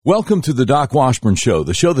Welcome to the Doc Washburn Show,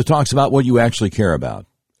 the show that talks about what you actually care about.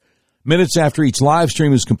 Minutes after each live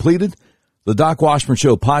stream is completed, the Doc Washburn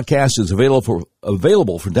Show podcast is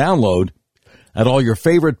available for download at all your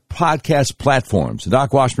favorite podcast platforms. The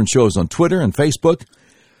Doc Washburn Show is on Twitter and Facebook,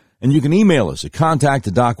 and you can email us at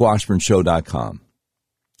contact@docwashburnshow.com.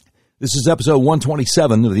 This is episode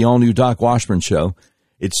 127 of the all-new Doc Washburn Show.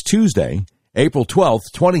 It's Tuesday, April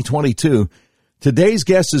 12th, 2022. Today's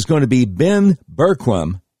guest is going to be Ben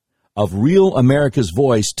Bergquam of Real America's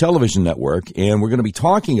Voice television network, and we're going to be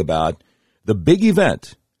talking about the big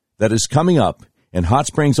event that is coming up in Hot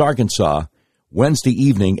Springs, Arkansas, Wednesday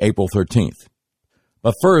evening, April 13th.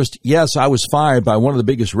 But first, yes, I was fired by one of the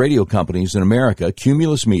biggest radio companies in America,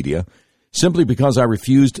 Cumulus Media, simply because I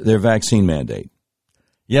refused their vaccine mandate.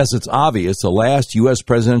 Yes, it's obvious the last U.S.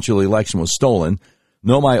 presidential election was stolen.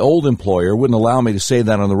 No, my old employer wouldn't allow me to say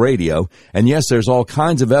that on the radio, and yes, there's all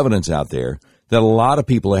kinds of evidence out there that a lot of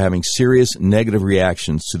people are having serious negative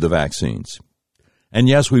reactions to the vaccines. And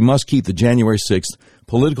yes, we must keep the January 6th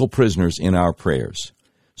political prisoners in our prayers.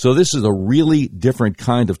 So this is a really different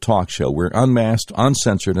kind of talk show. We're unmasked,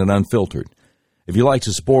 uncensored, and unfiltered. If you'd like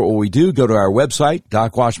to support what we do, go to our website,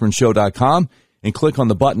 docwashburnshow.com, and click on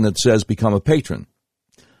the button that says Become a Patron.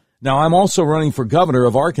 Now, I'm also running for governor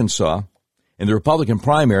of Arkansas in the Republican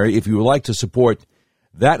primary. If you would like to support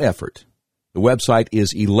that effort, the website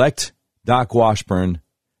is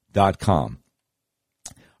electdocwashburn.com.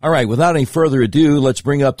 All right, without any further ado, let's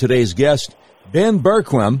bring up today's guest, Ben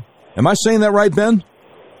Bergquam. Am I saying that right, Ben?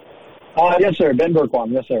 Yes, sir. Ben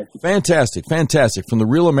Bergquam. Yes, sir. Fantastic, fantastic. From the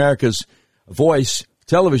Real America's Voice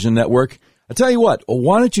television network. I tell you what,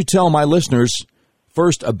 why don't you tell my listeners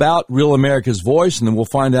first about Real America's Voice, and then we'll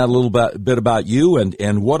find out a little bit about you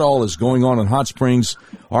and what all is going on in Hot Springs,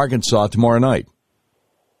 Arkansas tomorrow night.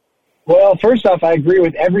 Well, first off, I agree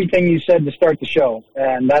with everything you said to start the show,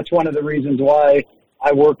 and that's one of the reasons why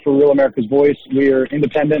I work for Real America's Voice. We are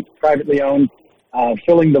independent, privately owned,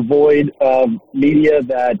 filling the void of media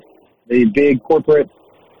that the big corporate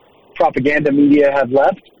propaganda media have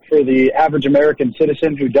left for the average American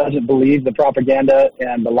citizen who doesn't believe the propaganda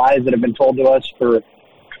and the lies that have been told to us for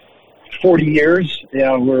 40 years. You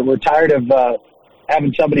know, we're tired of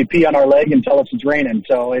having somebody pee on our leg and tell us it's raining.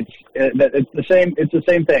 So it's the same. It's the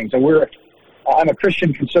same thing. So I'm a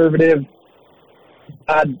Christian conservative,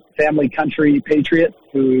 God, family, country patriot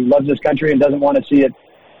who loves this country and doesn't want to see it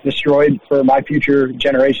destroyed for my future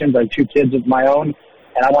generations. I have 2 kids of my own,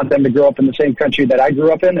 and I want them to grow up in the same country that I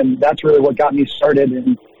grew up in. And that's really what got me started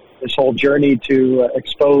in this whole journey to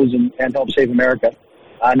expose and help save America.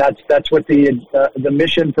 And that's what the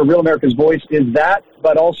mission for Real America's Voice is, that,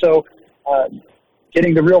 but also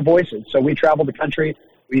getting the real voices. So we travel the country,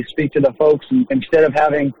 we speak to the folks, and instead of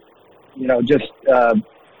having, just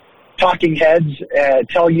talking heads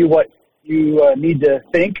tell you what you need to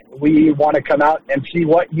think, we want to come out and see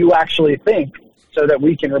what you actually think so that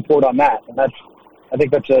we can report on that. And I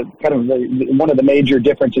think that's a kind of one of the major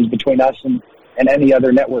differences between us and any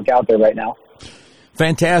other network out there right now.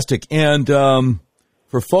 Fantastic. And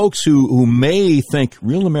for folks who may think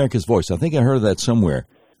Real America's Voice, I think I heard of that somewhere,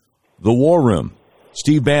 The War Room,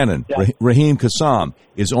 Steve Bannon, yeah. Raheem Kassam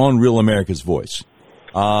is on Real America's Voice.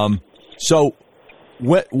 So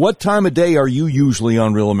what time of day are you usually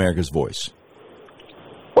on Real America's Voice?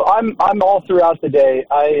 Well, I'm all throughout the day.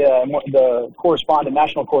 I'm the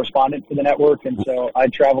national correspondent for the network, and so I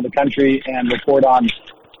travel the country and report on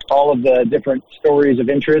all of the different stories of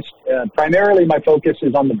interest. Primarily, my focus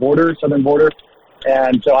is on the border, southern border,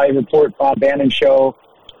 and so I report on Bannon's show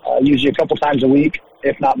usually a couple times a week,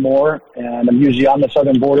 if not more, and I'm usually on the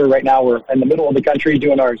southern border. Right now, we're in the middle of the country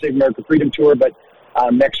doing our Save America Freedom Tour, but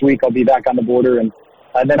next week I'll be back on the border, and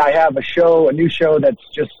then I have a new show that's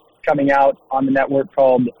just coming out on the network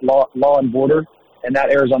called Law and Border, and that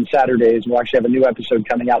airs on Saturdays. We'll actually have a new episode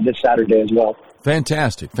coming out this Saturday as well.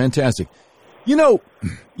 Fantastic, fantastic. You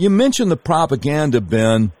mentioned the propaganda,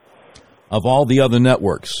 Ben, of all the other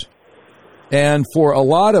networks. And for a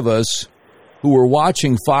lot of us who were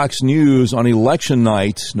watching Fox News on election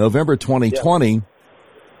night, November 2020, yeah,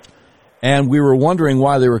 and we were wondering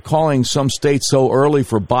why they were calling some states so early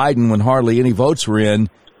for Biden when hardly any votes were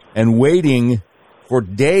in, and waiting for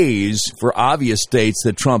days for obvious states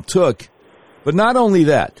that Trump took. But not only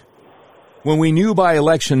that, when we knew by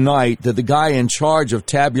election night that the guy in charge of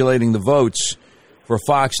tabulating the votes for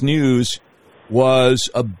Fox News was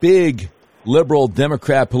a big liberal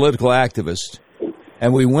Democrat political activist,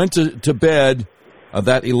 and we went to bed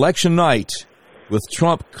that election night with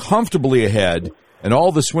Trump comfortably ahead in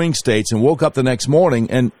all the swing states, and woke up the next morning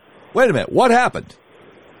and, wait a minute, what happened?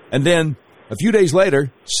 And then a few days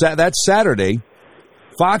later, that Saturday,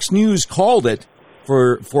 Fox News called it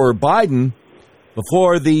for Biden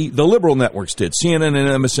before the liberal networks did, CNN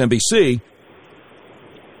and MSNBC.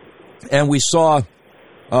 And we saw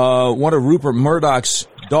one of Rupert Murdoch's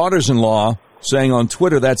daughters-in-law saying on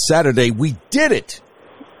Twitter that Saturday, we did it.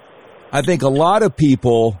 I think a lot of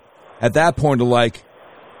people at that point are like,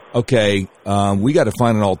 okay, we got to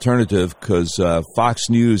find an alternative because Fox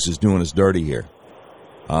News is doing us dirty here.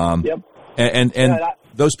 Yep. And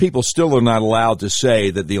those people still are not allowed to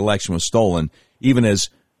say that the election was stolen, even as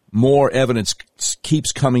more evidence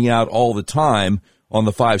keeps coming out all the time on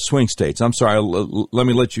the 5 swing states. I'm sorry, let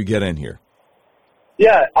me let you get in here.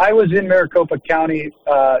 Yeah, I was in Maricopa County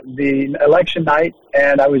the election night,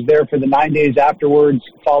 and I was there for the 9 days afterwards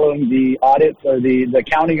following the audit or the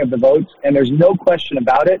counting of the votes, and there's no question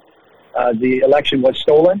about it. The election was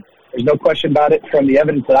stolen. There's no question about it from the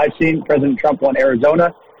evidence that I've seen. President Trump won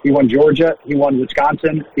Arizona. He won Georgia. He won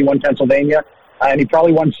Wisconsin. He won Pennsylvania. And he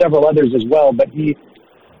probably won several others as well. But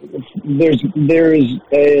there's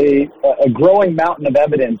a growing mountain of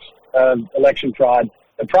evidence of election fraud.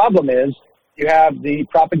 The problem is you have the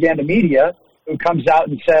propaganda media who comes out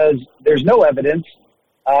and says there's no evidence.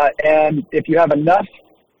 And if you have enough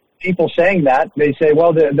people saying that, they say,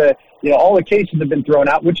 well, all the cases have been thrown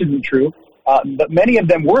out, which isn't true. But many of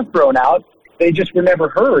them were thrown out. They just were never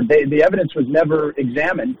heard. The evidence was never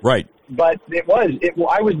examined. Right. But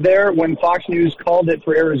I was there when Fox News called it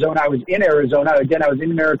for Arizona. I was in Arizona. Again, I was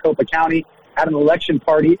in Maricopa County at an election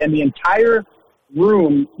party, and the entire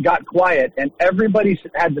room got quiet, and everybody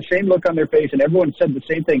had the same look on their face, and everyone said the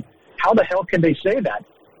same thing. How the hell can they say that?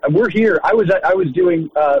 We're here. I was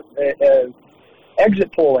doing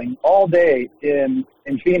exit polling all day in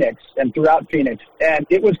Phoenix and throughout Phoenix, and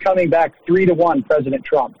it was coming back 3-1 President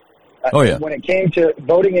Trump. Oh, yeah. When it came to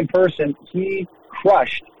voting in person, he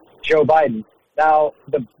crushed Joe Biden. Now,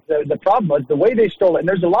 the problem was the way they stole it, and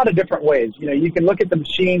there's a lot of different ways. You can look at the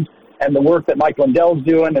machines and the work that Mike Lindell's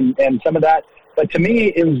doing and some of that, but to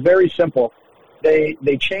me, it was very simple.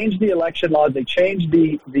 They changed the election laws. They changed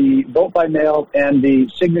the vote by mail and the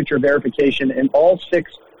signature verification in all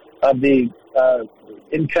 6 of the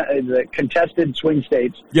contested swing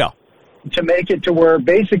states. Yeah. To make it to where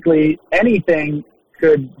basically anything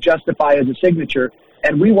could justify as a signature.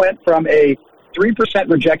 And we went from a 3%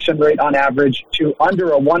 rejection rate on average to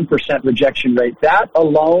under a 1% rejection rate. That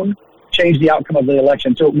alone changed the outcome of the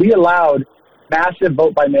election. So we allowed massive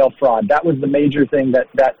vote by mail fraud. That was the major thing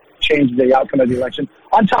that changed the outcome of the election,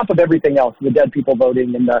 on top of everything else, the dead people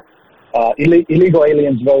voting and the illegal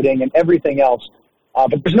aliens voting and everything else.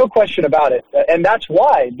 But there's no question about it. And that's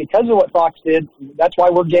why, because of what Fox did, that's why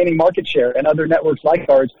we're gaining market share, and other networks like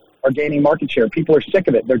ours are gaining market share. People are sick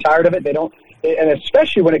of it. They're tired of it. And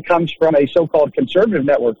especially when it comes from a so-called conservative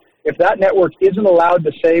network. If that network isn't allowed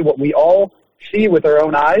to say what we all see with our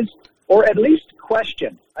own eyes, or at least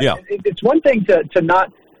question. Yeah. It's one thing to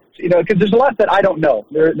not, because there's a lot that I don't know.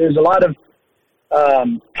 There's a lot of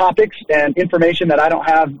topics and information that I don't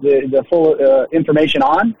have the full information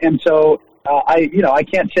on. And so I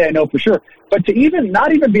can't say I know for sure. But to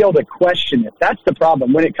not even be able to question it, that's the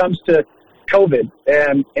problem when it comes to COVID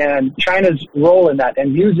and China's role in that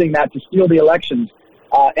and using that to steal the elections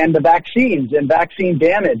and the vaccines and vaccine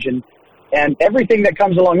damage and everything that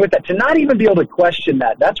comes along with that. To not even be able to question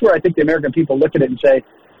that, that's where I think the American people look at it and say,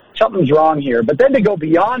 something's wrong here. But then to go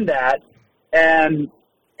beyond that and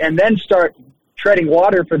then start treading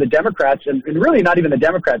water for the Democrats, and really not even the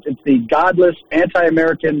Democrats, it's the godless,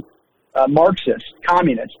 anti-American Marxists,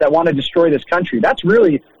 communists that want to destroy this country. That's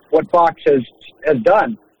really what Fox has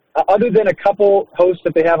done. Other than a couple hosts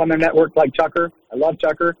that they have on their network, like Tucker. I love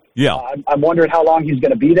Tucker. Yeah. I'm wondering how long he's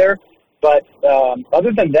going to be there. But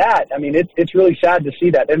other than that, I mean, it's really sad to see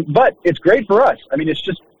that. But it's great for us. I mean,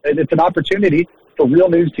 it's an opportunity for real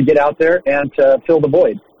news to get out there and to fill the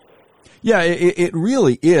void. Yeah, it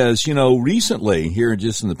really is. Recently, here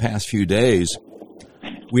just in the past few days,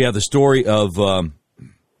 we have the story of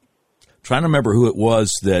trying to remember who it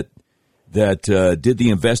was that did the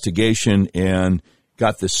investigation and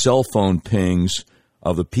got the cell phone pings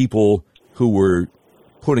of the people who were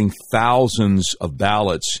putting thousands of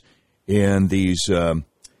ballots in these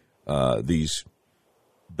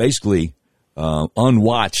basically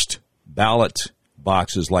unwatched ballot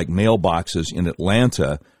boxes like mailboxes in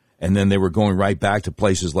Atlanta, and then they were going right back to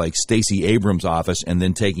places like Stacey Abrams' office and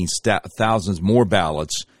then taking thousands more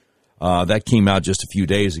ballots. That came out just a few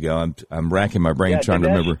days ago. I'm racking my brain trying to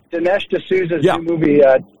remember. Dinesh D'Souza's new movie,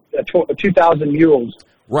 2,000 Mules.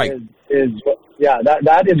 Right.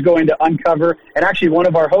 That is going to uncover, and actually one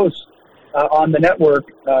of our hosts on the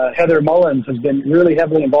network, Heather Mullins, has been really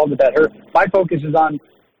heavily involved with that. My focus is on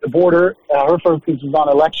the border. Her focus is on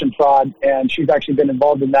election fraud, and she's actually been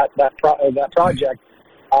involved in that project.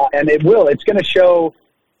 And it's going to show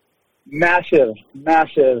massive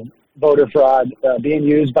voter fraud being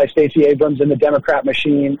used by Stacey Abrams and the Democrat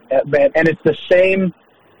machine. And it's the same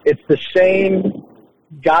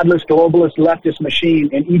godless, globalist, leftist machine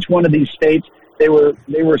in each one of these states. They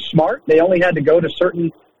were smart. They only had to go to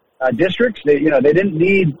certain districts. They didn't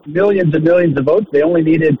need millions and millions of votes. They only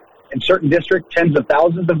needed, in certain districts, tens of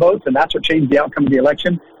thousands of votes, and that's what changed the outcome of the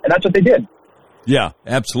election. And that's what they did. Yeah,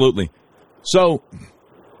 absolutely. So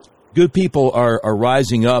good people are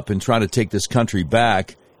rising up and trying to take this country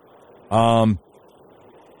back. So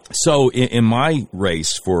in my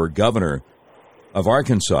race for governor of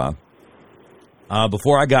Arkansas,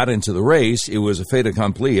 before I got into the race, it was a fait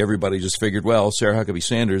accompli. Everybody just figured, well, Sarah Huckabee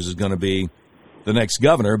Sanders is going to be the next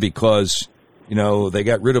governor because, they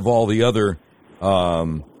got rid of all the other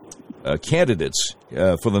candidates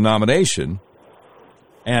for the nomination.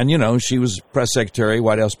 And, she was press secretary,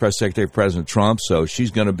 White House press secretary for President Trump, so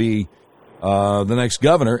she's going to be the next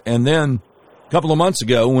governor. And then a couple of months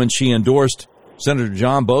ago when she endorsed Senator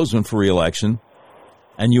John Boozman for re-election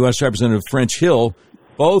and U.S. Representative French Hill,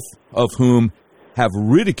 both of whom have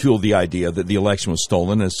ridiculed the idea that the election was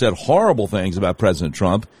stolen and said horrible things about President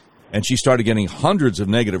Trump, and she started getting hundreds of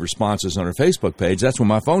negative responses on her Facebook page. That's when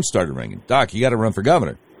my phone started ringing. Doc, you got to run for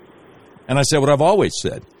governor. And I said what I've always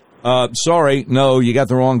said. Sorry, no, you got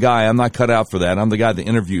the wrong guy. I'm not cut out for that. I'm the guy that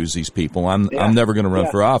interviews these people. I'm never going to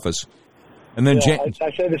run for office. And then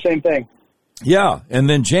I say the same thing. Yeah, and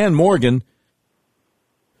then Jan Morgan,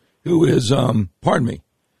 who is, pardon me.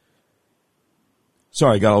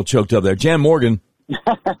 Sorry, I got all choked up there. Jan Morgan,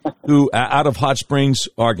 who out of Hot Springs,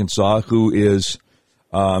 Arkansas, who is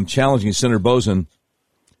challenging Senator Boozman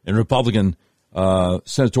in Republican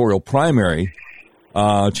senatorial primary,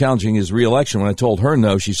 challenging his reelection. When I told her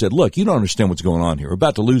no, she said, look, you don't understand what's going on here. We're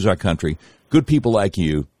about to lose our country. Good people like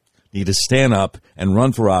you need to stand up and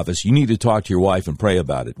run for office. You need to talk to your wife and pray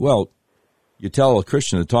about it. Well, you tell a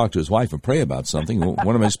Christian to talk to his wife and pray about something.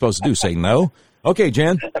 What am I supposed to do? Say no? Okay,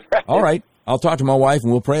 Jan. All right. I'll talk to my wife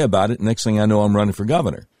and we'll pray about it. Next thing I know, I'm running for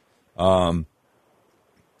governor. And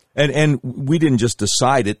we didn't just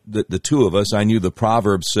decide it, the two of us. I knew the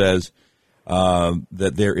proverb says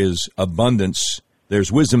that there is abundance.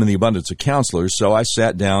 There's wisdom in the abundance of counselors. So I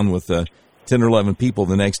sat down with 10 or 11 people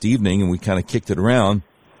the next evening and we kind of kicked it around.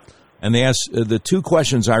 And they asked the two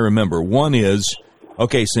questions I remember. One is,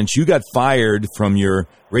 okay, since you got fired from your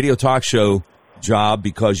radio talk show job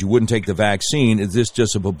because you wouldn't take the vaccine, is this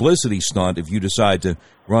just a publicity stunt if you decide to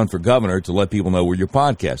run for governor to let people know where your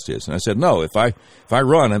podcast is? And I said, no, if I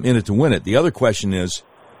run, I'm in it to win it. The other question I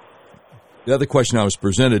was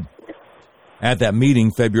presented at that meeting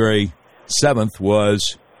February 7th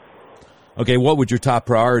was, okay, what would your top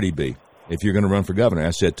priority be if you're going to run for governor? I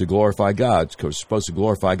said, to glorify God, because we're supposed to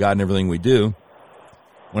glorify God in everything we do.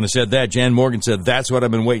 When I said that, Jan Morgan said, that's what I've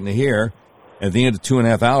been waiting to hear. At the end of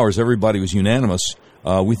 2.5 hours, everybody was unanimous.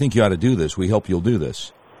 We think you ought to do this. We hope you'll do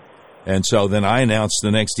this. And so then I announced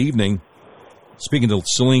the next evening, speaking to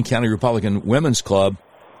Saline County Republican Women's Club,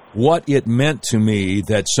 what it meant to me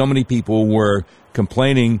that so many people were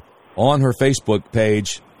complaining on her Facebook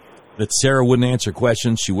page that Sarah wouldn't answer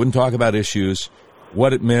questions, she wouldn't talk about issues,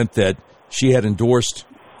 what it meant that she had endorsed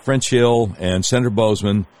French Hill and Senator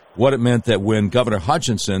Boozman, what it meant that when Governor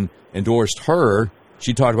Hutchinson endorsed her,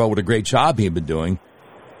 she talked about what a great job he had been doing.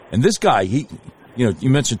 And this guy, you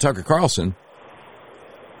mentioned Tucker Carlson.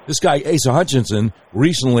 This guy, Asa Hutchinson,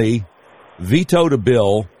 recently vetoed a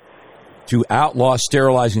bill to outlaw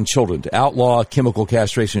sterilizing children, to outlaw chemical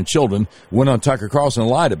castration of children, went on Tucker Carlson and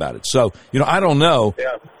lied about it. So, I don't know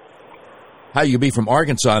how you can be from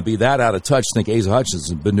Arkansas and be that out of touch, think Asa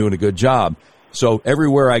Hutchinson's been doing a good job. So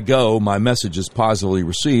everywhere I go, my message is positively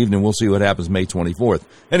received, and we'll see what happens May 24th.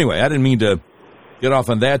 Anyway, I didn't mean to get off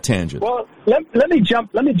on that tangent. Well, let me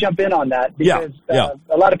jump in on that because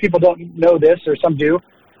a lot of people don't know this, or some do.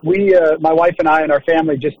 We, my wife and I and our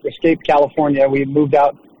family, just escaped California. We moved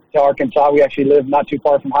out to Arkansas. We actually live not too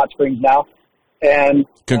far from Hot Springs now. And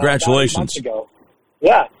congratulations! Months ago,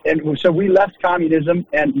 yeah. And so we left communism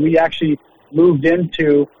and we actually moved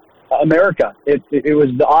into America. It was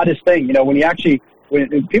the oddest thing, when you actually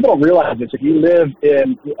when people don't realize this. If you live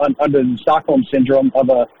under the Stockholm syndrome of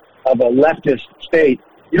a leftist state,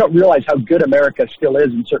 you don't realize how good America still is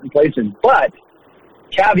in certain places. But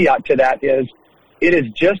caveat to that is, it is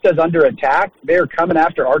just as under attack. They're coming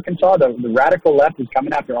after Arkansas. The radical left is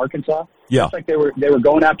coming after Arkansas. Yeah, just like they were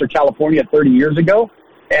going after California 30 years ago.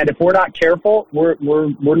 And if we're not careful, we're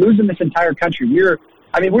losing this entire country. We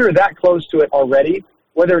were that close to it already.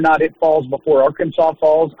 Whether or not it falls before Arkansas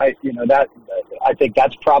falls, I think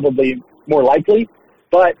that's probably more likely.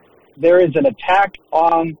 But there is an attack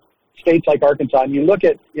on states like Arkansas, and you look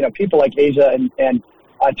at people like Asa, and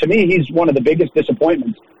to me, he's one of the biggest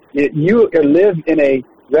disappointments. You live in a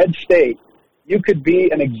red state. You could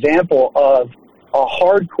be an example of a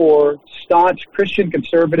hardcore, staunch Christian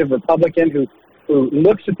conservative Republican who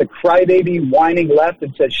looks at the crybaby, whining left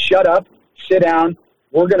and says, "Shut up, sit down.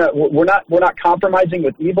 We're not compromising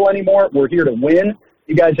with evil anymore. We're here to win.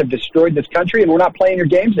 You guys have destroyed this country, and we're not playing your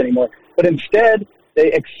games anymore." But instead,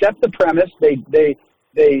 they accept the premise.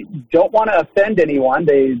 They don't want to offend anyone.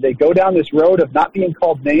 They go down this road of not being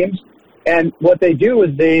called names, and what they do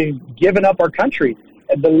is they've given up our country.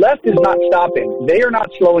 And the left is not stopping. They are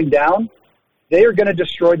not slowing down. They are going to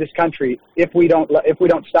destroy this country if we don't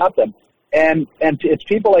stop them. And it's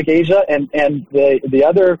people like Asa and the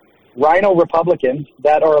other rhino Republicans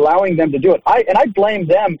that are allowing them to do it. I blame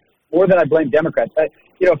them more than I blame Democrats.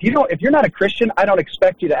 If you're not a Christian, I don't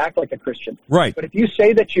expect you to act like a Christian. Right. But if you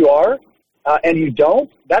say that you are and you don't,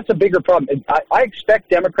 that's a bigger problem. I expect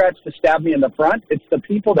Democrats to stab me in the front. It's the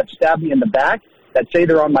people that stab me in the back that say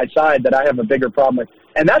they're on my side that I have a bigger problem with.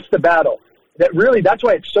 And that's the battle. That's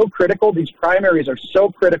why it's so critical. These primaries are so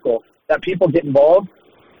critical that people get involved,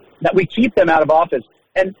 that we keep them out of office.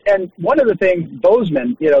 And one of the things,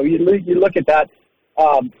 Bozeman, you look at that,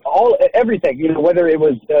 everything, whether it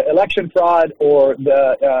was election fraud or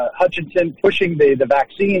the Hutchinson pushing the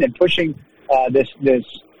vaccine and pushing this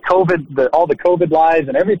COVID, all the COVID lies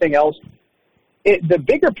and everything else. The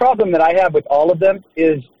bigger problem that I have with all of them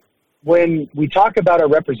is when we talk about our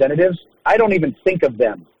representatives, I don't even think of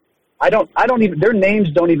them. Their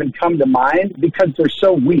names don't even come to mind because they're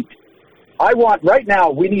so weak. Right now,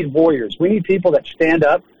 we need warriors. We need people that stand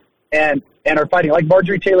up and are fighting, like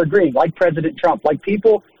Marjorie Taylor Greene, like President Trump, like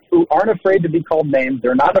people who aren't afraid to be called names.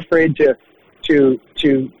 They're not afraid to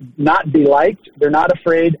not be liked. They're not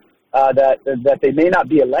afraid that they may not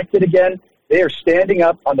be elected again. They are standing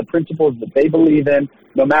up on the principles that they believe in,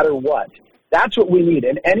 no matter what. That's what we need.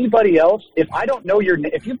 And anybody else, if I don't know your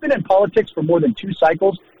name, if you've been in politics for more than 2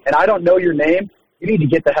 cycles and I don't know your name, you need to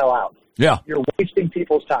get the hell out. Yeah. You're wasting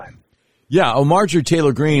people's time. Yeah, Marjorie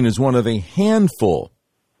Taylor Greene is one of a handful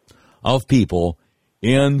of people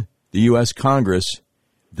in the U.S. Congress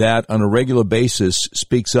that on a regular basis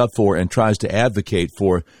speaks up for and tries to advocate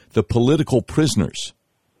for the political prisoners.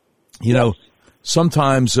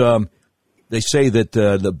 Sometimes they say that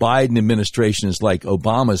the Biden administration is like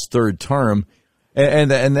Obama's third term, and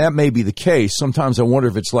that may be the case. Sometimes I wonder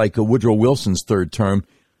if it's like Woodrow Wilson's third term.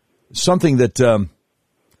 Something that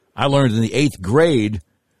I learned in the 8th grade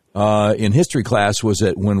in history class was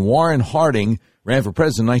that when Warren Harding ran for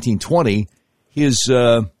president in 1920,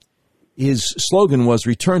 his slogan was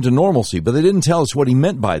 "Return to normalcy," but they didn't tell us what he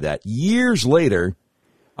meant by that. Years later,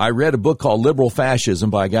 I read a book called Liberal Fascism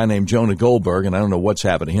by a guy named Jonah Goldberg, and I don't know what's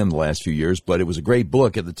happened to him the last few years, but it was a great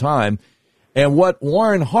book at the time. And what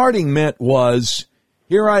Warren Harding meant was,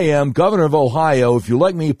 here I am, governor of Ohio. If you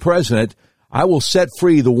elect me president, I will set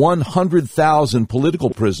free the 100,000 political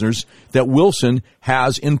prisoners that Wilson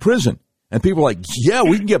has in prison. And people are like, yeah,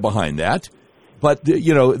 we can get behind that. But,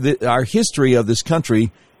 our history of this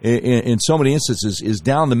country in so many instances is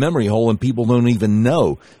down the memory hole and people don't even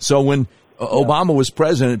know. So when Obama was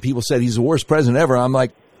president, people said he's the worst president ever. I'm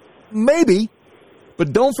like, maybe,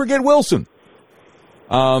 but don't forget Wilson.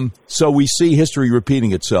 So we see history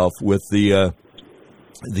repeating itself with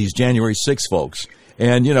these January 6 folks.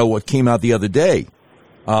 And, what came out the other day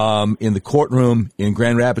in the courtroom in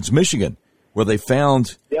Grand Rapids, Michigan, where they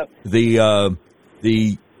found the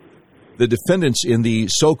defendants in the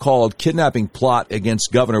so-called kidnapping plot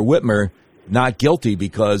against Governor Whitmer not guilty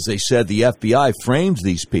because they said the FBI framed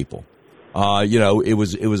these people. It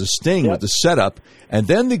was a sting with the setup. And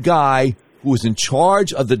then the guy who was in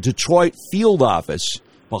charge of the Detroit field office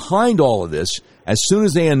behind all of this, as soon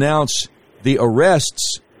as they announced the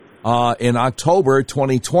arrests in October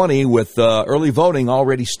 2020 with early voting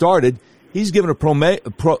already started, he's given a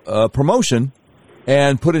promotion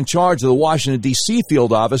and put in charge of the Washington, D.C.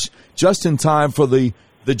 field office just in time for the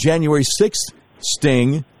January 6th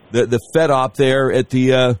sting, the Fed op there at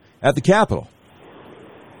the Capitol.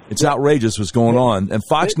 It's outrageous what's going on, and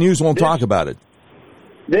Fox News won't talk about it.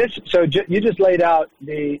 You just laid out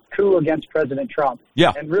the coup against President Trump,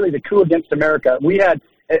 and really the coup against America. We had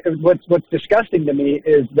what's disgusting to me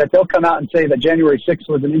is that they'll come out and say that January 6th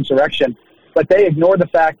was an insurrection, but they ignore the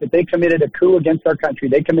fact that they committed a coup against our country.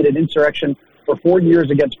 They committed insurrection for 4 years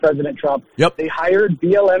against President Trump. Yep. They hired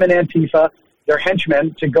BLM and Antifa, their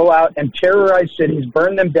henchmen, to go out and terrorize cities,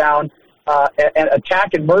 burn them down, and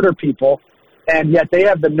attack and murder people. And yet they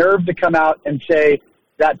have the nerve to come out and say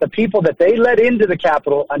that the people that they let into the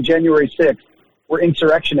Capitol on January 6th were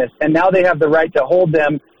insurrectionists, and now they have the right to hold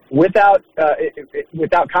them without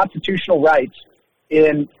constitutional rights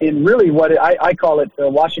in really what I call it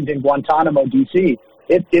Washington Guantanamo, D.C.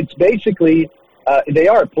 It's basically they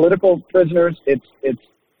are political prisoners.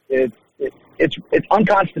 It's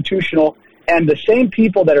unconstitutional. And the same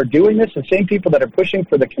people that are doing this, the same people that are pushing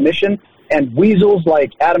for the commission, and weasels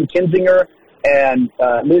like Adam Kinzinger and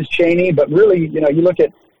Liz Cheney, but really, you look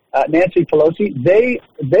at Nancy Pelosi,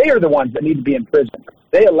 they are the ones that need to be in prison.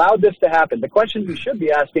 They allowed this to happen. The question we should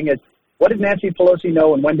be asking is, what did Nancy Pelosi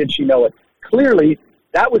know and when did she know it? Clearly,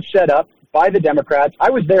 that was set up by the Democrats. I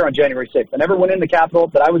was there on January 6th. I never went in the Capitol,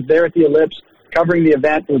 but I was there at the Ellipse covering the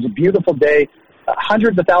event. It was a beautiful day.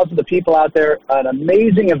 Hundreds of thousands of people out there, an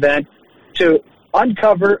amazing event to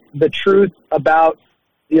uncover the truth about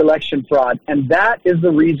the election fraud. And that is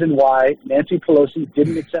the reason why Nancy Pelosi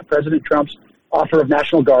didn't accept President Trump's offer of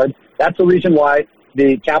National Guard. That's the reason why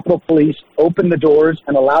the Capitol Police opened the doors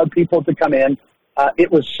and allowed people to come in. It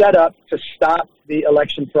was set up to stop the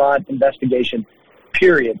election fraud investigation,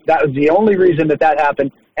 period. That was the only reason that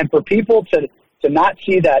happened. And for people to not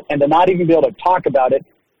see that and to not even be able to talk about it,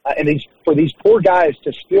 for these poor guys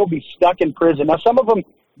to still be stuck in prison. Now, some of them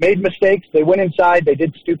made mistakes. They went inside. They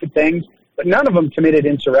did stupid things, but none of them committed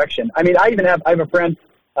insurrection. I mean, I have a friend,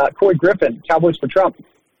 Coy Griffin, Cowboys for Trump,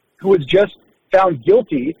 who was just found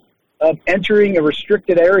guilty of entering a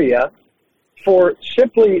restricted area for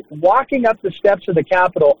simply walking up the steps of the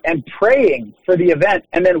Capitol and praying for the event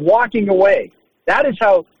and then walking away. That is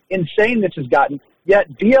how insane this has gotten.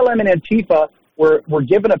 Yet BLM and Antifa were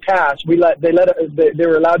given a pass. They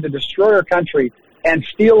were allowed to destroy our country and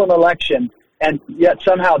steal an election, and yet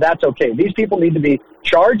somehow that's okay. These people need to be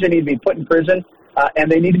charged. They need to be put in prison, and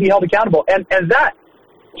they need to be held accountable. And that,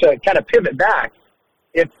 to kind of pivot back,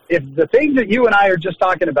 if the things that you and I are just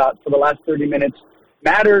talking about for the last 30 minutes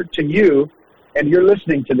matter to you, and you're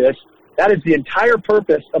listening to this, that is the entire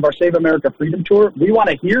purpose of our Save America Freedom Tour. We want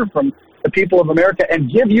to hear from the people of America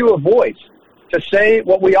and give you a voice to say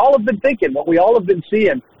what we all have been thinking, what we all have been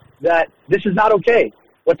seeing, that this is not okay.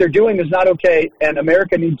 What they're doing is not okay, and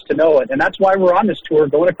America needs to know it. And that's why we're on this tour,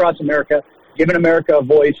 going across America, giving America a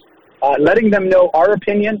voice, letting them know our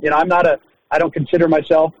opinion. I don't consider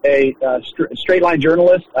myself a straight line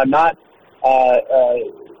journalist. I'm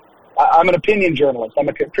an opinion journalist. I'm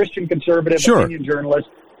a Christian conservative opinion journalist,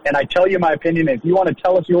 and I tell you my opinion. If you want to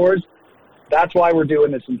tell us yours, that's why we're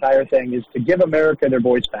doing this entire thing, is to give America their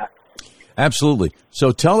voice back. Absolutely.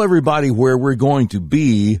 So tell everybody where we're going to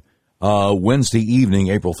be Wednesday evening,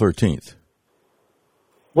 April 13th.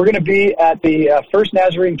 We're going to be at the First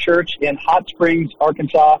Nazarene Church in Hot Springs,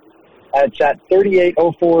 Arkansas. It's at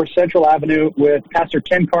 3804 Central Avenue with Pastor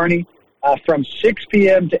Ken Carney from 6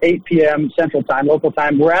 p.m. to 8 p.m. Central Time, local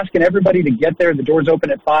time. We're asking everybody to get there. The doors open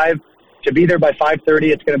at 5, to be there by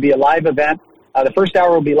 5:30. It's going to be a live event. The first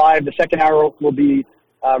hour will be live. The second hour will be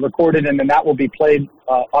recorded, and then that will be played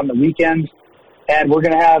on the weekends. And we're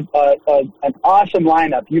going to have an awesome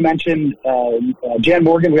lineup. You mentioned Jan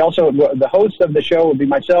Morgan. We also, the host of the show will be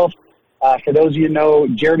myself. For those of you who know,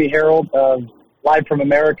 Jeremy Harold of Live from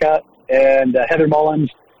America, and Heather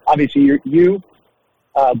Mullins, obviously you,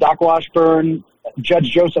 Doc Washburn,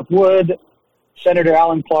 Judge Joseph Wood, Senator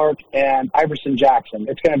Alan Clark, and Iverson Jackson.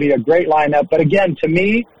 It's going to be a great lineup. But again, to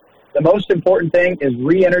me, the most important thing is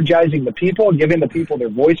re-energizing the people, giving the people their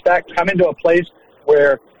voice back. Come into a place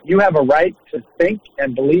where you have a right to think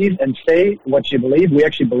and believe and say what you believe. We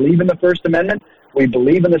actually believe in the First Amendment. We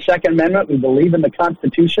believe in the Second Amendment. We believe in the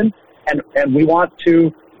Constitution. And we want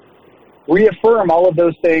to reaffirm all of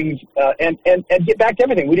those things and get back to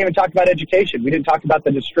everything. We didn't even talk about education. We didn't talk about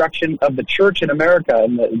the destruction of the church in America.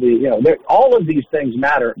 And all of these things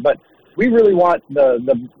matter. But we really want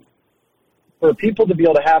for people to be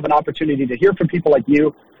able to have an opportunity to hear from people like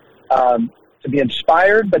you, to be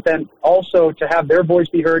inspired, but then also to have their voice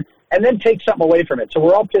be heard, and then take something away from it. So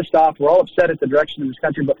we're all pissed off. We're all upset at the direction of this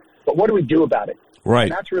country, but what do we do about it? Right.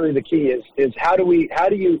 And that's really the key is how do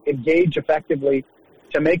you engage effectively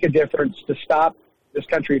to make a difference, to stop this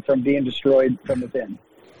country from being destroyed from within?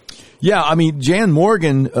 Yeah, I mean, Jan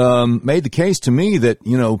Morgan made the case to me that,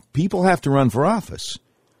 people have to run for office.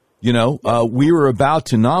 We were about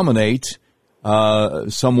to nominate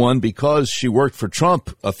someone because she worked for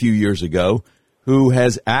Trump a few years ago, who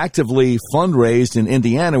has actively fundraised in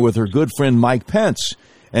Indiana with her good friend Mike Pence.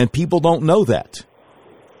 And people don't know that,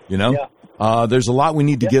 Yeah. There's a lot we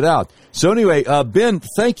need to get out. So anyway, Ben,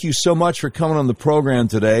 thank you so much for coming on the program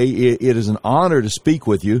today. It is an honor to speak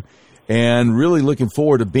with you. and really looking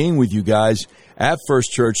forward to being with you guys at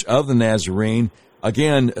First Church of the Nazarene.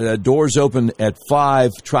 Again, doors open at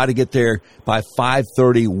 5. Try to get there by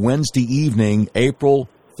 5:30 Wednesday evening, April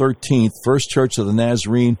 13th, First Church of the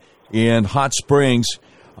Nazarene in Hot Springs,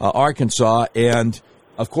 Arkansas. And,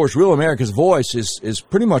 of course, Real America's Voice is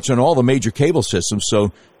pretty much on all the major cable systems.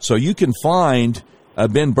 So you can find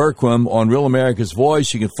Ben Berquam on Real America's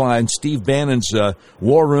Voice. You can find Steve Bannon's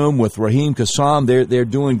War Room with Raheem Kassam. They're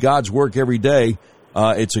doing God's work every day.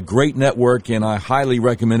 It's a great network, and I highly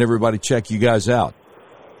recommend everybody check you guys out.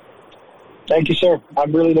 Thank you, sir.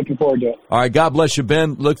 I'm really looking forward to it. All right. God bless you,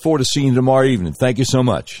 Ben. Look forward to seeing you tomorrow evening. Thank you so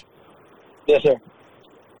much. Yes, sir.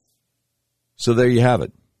 So there you have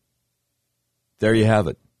it. There you have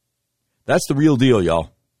it. That's the real deal,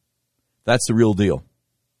 y'all. That's the real deal.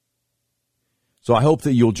 So I hope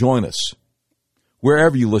that you'll join us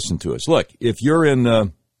wherever you listen to us. Look, if you're in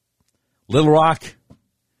Little Rock,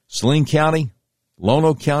 Saline County,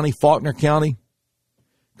 Lonoke County, Faulkner County,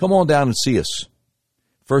 come on down and see us.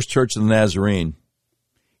 First Church of the Nazarene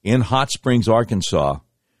in Hot Springs, Arkansas,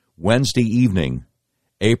 Wednesday evening,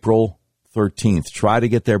 April 13th. Try to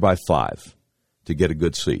get there by 5 to get a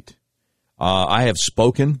good seat. I have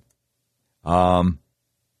spoken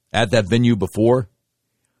at that venue before.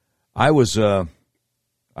 I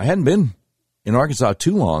hadn't been in Arkansas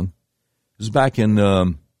too long. This is back in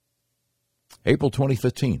April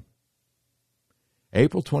 2015.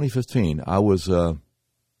 April 2015, I was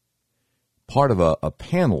part of a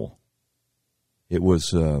panel. It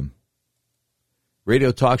was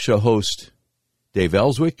radio talk show host Dave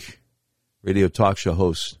Ellswick, radio talk show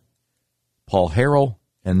host Paul Harrell,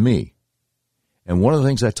 and me. And one of the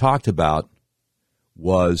things I talked about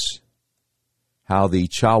was how the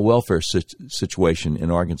child welfare situation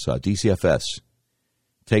in Arkansas, DCFS,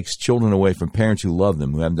 takes children away from parents who love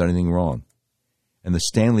them, who haven't done anything wrong. And the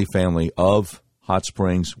Stanley family of Hot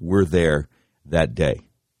Springs were there that day.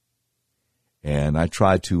 And I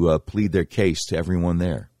tried to plead their case to everyone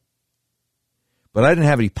there. But I didn't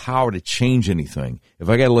have any power to change anything. If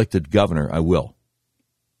I get elected governor, I will.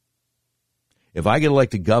 If I get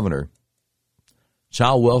elected governor,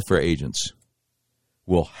 child welfare agents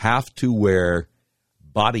will have to wear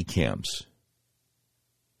body cams.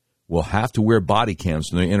 Will have to wear body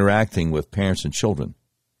cams when they're interacting with parents and children.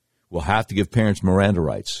 Will have to give parents Miranda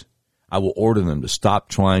rights. I will order them to stop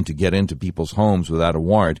trying to get into people's homes without a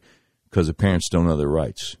warrant because the parents don't know their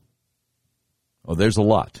rights. Oh, there's a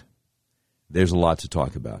lot. There's a lot to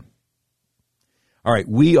talk about. All right,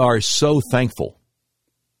 we are so thankful.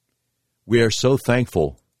 We are so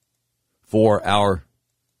thankful for our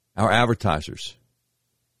advertisers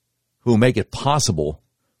who make it possible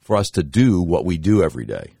for us to do what we do every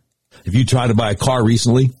day. If you tried to buy a car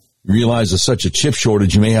recently, you realize there's such a chip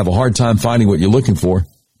shortage, you may have a hard time finding what you're looking for.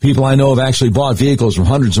 People I know have actually bought vehicles from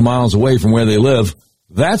hundreds of miles away from where they live.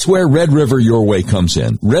 That's where Red River Your Way comes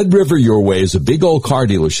in. Red River Your Way is a big old car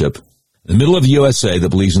dealership in the middle of the USA that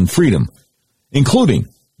believes in freedom, including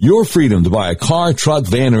your freedom to buy a car, truck,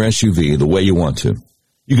 van, or SUV the way you want to.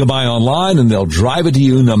 You can buy online and they'll drive it to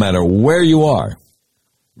you no matter where you are.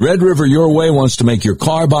 Red River Your Way wants to make your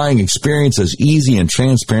car buying experience as easy and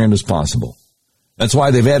transparent as possible. That's why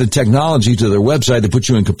they've added technology to their website to put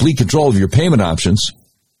you in complete control of your payment options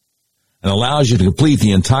and allows you to complete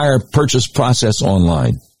the entire purchase process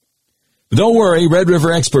online. But don't worry, Red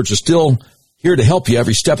River experts are still here to help you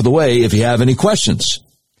every step of the way if you have any questions.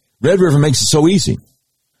 Red River makes it so easy.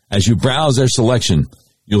 As you browse their selection,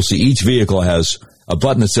 you'll see each vehicle has a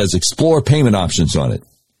button that says Explore Payment Options on it.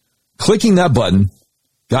 Clicking that button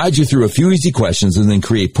guides you through a few easy questions and then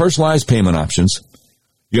create personalized payment options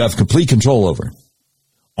you have complete control over.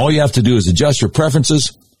 All you have to do is adjust your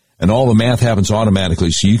preferences, and all the math happens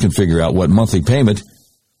automatically so you can figure out what monthly payment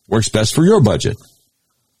works best for your budget.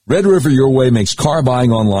 Red River Your Way makes car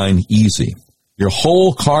buying online easy. Your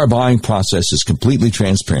whole car buying process is completely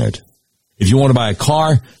transparent. If you want to buy a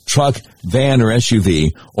car, truck, van, or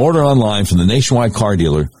SUV, order online from the nationwide car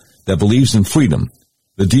dealer that believes in freedom,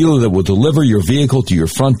 the dealer that will deliver your vehicle to your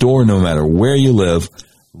front door no matter where you live,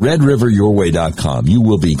 RedRiverYourWay.com. You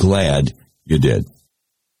will be glad you did.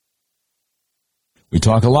 We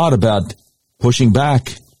talk a lot about pushing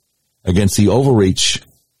back against the overreach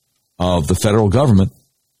of the federal government.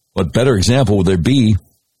 What better example would there be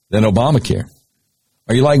than Obamacare?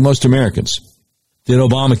 Are you like most Americans? Did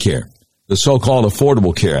Obamacare, the so-called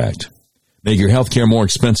Affordable Care Act, make your health care more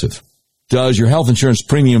expensive? Does your health insurance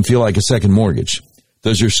premium feel like a second mortgage?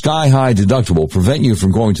 Does your sky-high deductible prevent you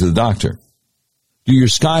from going to the doctor? Do your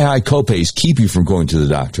sky-high copays keep you from going to the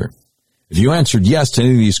doctor? If you answered yes to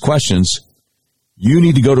any of these questions, you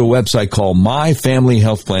need to go to a website called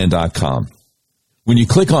myfamilyhealthplan.com. When you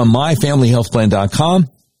click on myfamilyhealthplan.com,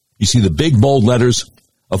 you see the big bold letters,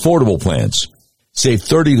 affordable plans. Save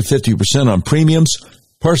 30 to 50% on premiums,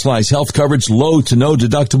 personalized health coverage, low to no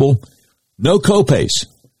deductible, no copays.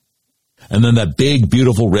 And then that big,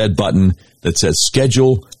 beautiful red button that says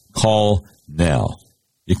schedule call now.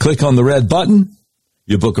 You click on the red button,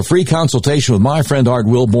 you book a free consultation with my friend Art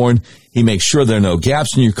Wilborn. He makes sure there are no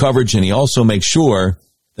gaps in your coverage, and he also makes sure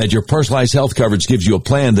that your personalized health coverage gives you a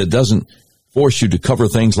plan that doesn't force you to cover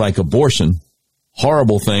things like abortion,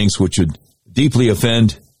 horrible things which would deeply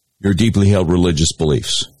offend your deeply held religious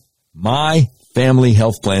beliefs.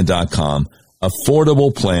 MyFamilyHealthPlan.com.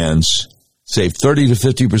 Affordable plans. Save 30 to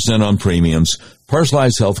 50% on premiums.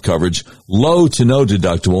 Personalized health coverage. Low to no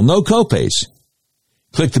deductible. No copays.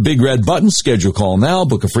 Click the big red button. Schedule call now.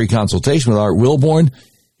 Book a free consultation with Art Wilborn.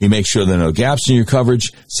 He makes sure there are no gaps in your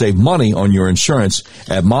coverage. Save money on your insurance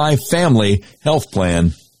at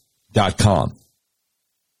MyFamilyHealthPlan.com.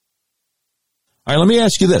 All right, let me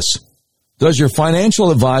ask you this. Does your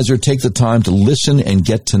financial advisor take the time to listen and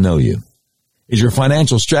get to know you? Is your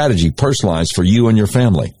financial strategy personalized for you and your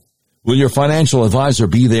family? Will your financial advisor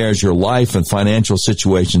be there as your life and financial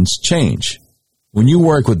situations change? When you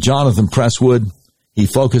work with Jonathan Presswood, he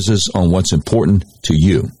focuses on what's important to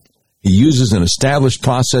you. He uses an established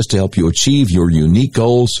process to help you achieve your unique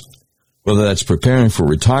goals, whether that's preparing for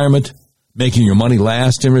retirement, making your money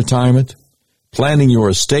last in retirement, planning your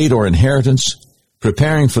estate or inheritance,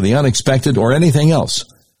 preparing for the unexpected, or anything else.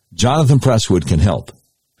 Jonathan Presswood can help.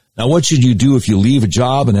 Now, what should you do if you leave a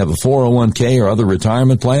job and have a 401k or other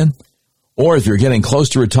retirement plan? Or if you're getting close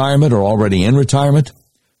to retirement or already in retirement?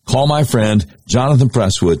 Call my friend Jonathan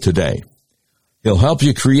Presswood today. He'll help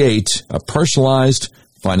you create a personalized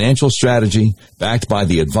financial strategy backed by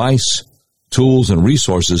the advice, tools, and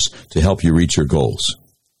resources to help you reach your goals.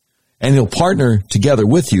 And he'll partner together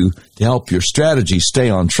with you to help your strategy stay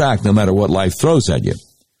on track no matter what life throws at you.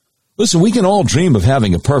 Listen, we can all dream of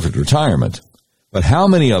having a perfect retirement, but how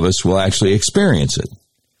many of us will actually experience it?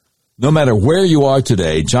 No matter where you are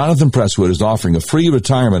today, Jonathan Presswood is offering a free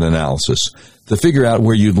retirement analysis to figure out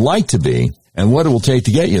where you'd like to be and what it will take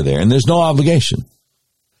to get you there, and there's no obligation.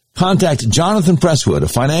 Contact Jonathan Presswood, a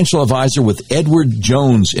financial advisor with Edward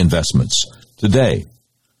Jones Investments, today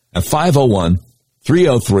at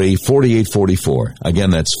 501-303-4844. Again,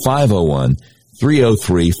 that's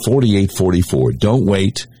 501-303-4844. Don't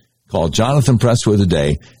wait. Call Jonathan Presswood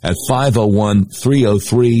today at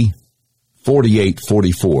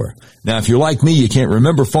 501-303-4844. Now, if you're like me, you can't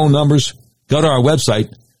remember phone numbers, go to our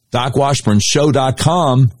website,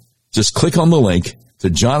 DocWashburnShow.com. Just click on the link to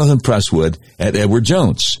Jonathan Presswood at Edward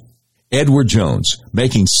Jones. Edward Jones,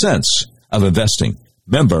 making sense of investing.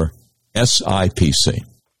 Member SIPC. All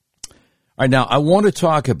right, now I want to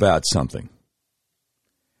talk about something.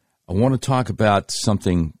 I want to talk about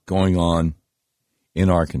something going on in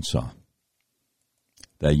Arkansas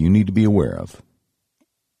that you need to be aware of.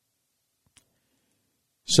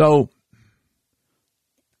 So,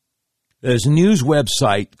 there's a news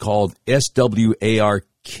website called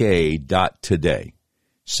SWARK.today,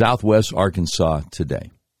 Southwest Arkansas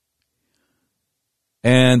Today.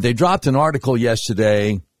 And they dropped an article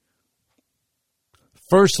yesterday.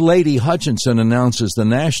 First Lady Hutchinson announces the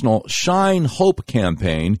National Shine Hope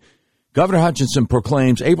campaign. Governor Hutchinson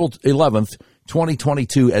proclaims April 11th,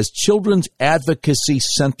 2022 as Children's Advocacy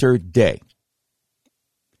Center Day.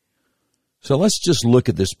 So let's just look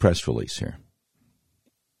at this press release here.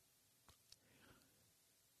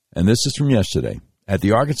 And this is from yesterday. At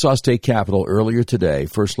the Arkansas State Capitol earlier today,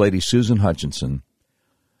 First Lady Susan Hutchinson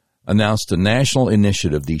announced a national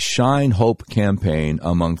initiative, the Shine Hope campaign,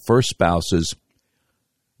 among first spouses,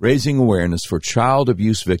 raising awareness for child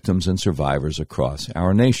abuse victims and survivors across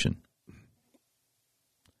our nation.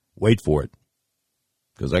 Wait for it,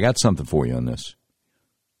 because I got something for you on this.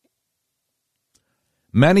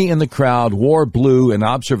 Many in the crowd wore blue in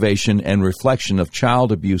observation and reflection of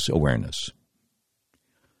child abuse awareness.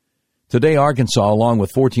 Today, Arkansas, along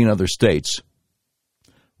with 14 other states,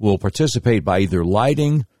 will participate by either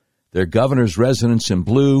lighting their governor's residence in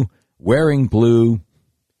blue, wearing blue,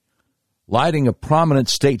 lighting a prominent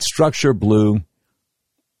state structure blue,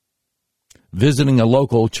 visiting a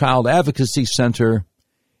local child advocacy center,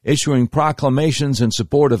 issuing proclamations in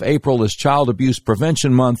support of April as Child Abuse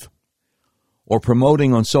Prevention Month, or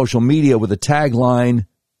promoting on social media with a tagline,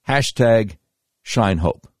 hashtag Shine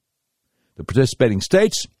Hope. The participating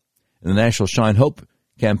states in the National Shine Hope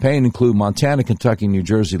campaign include Montana, Kentucky, New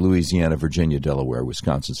Jersey, Louisiana, Virginia, Delaware,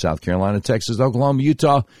 Wisconsin, South Carolina, Texas, Oklahoma,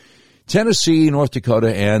 Utah, Tennessee, North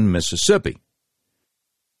Dakota, and Mississippi.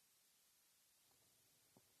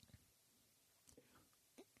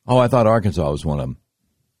 Oh, I thought Arkansas was one of them.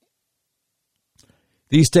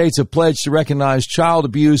 These states have pledged to recognize child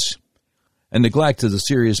abuse and neglect as a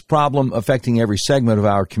serious problem affecting every segment of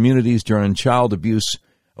our communities during Child Abuse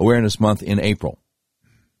Awareness Month in April.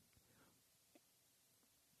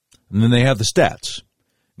 And then they have the stats.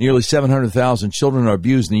 Nearly 700,000 children are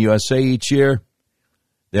abused in the USA each year.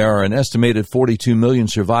 There are an estimated 42 million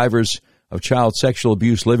survivors of child sexual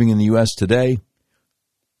abuse living in the U.S. today.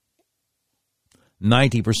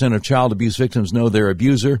 90% of child abuse victims know their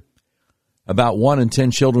abuser. About 1 in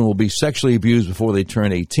 10 children will be sexually abused before they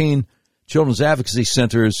turn 18. Children's advocacy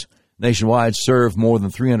centers nationwide serve more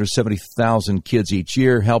than 370,000 kids each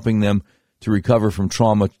year, helping them to recover from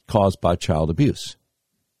trauma caused by child abuse.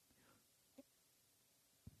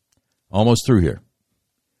 Almost through here.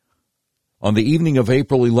 On the evening of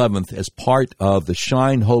April 11th, as part of the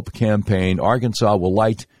Shine Hope campaign, Arkansas will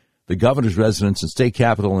light the governor's residence and state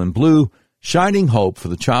capitol in blue, shining hope for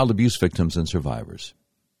the child abuse victims and survivors.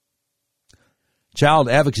 Child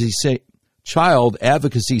Advocacy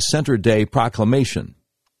Center Day proclamation.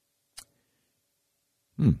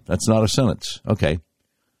 That's not a sentence. Okay.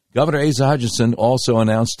 Governor Asa Hutchinson also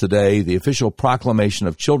announced today the official proclamation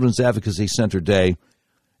of Children's Advocacy Center Day,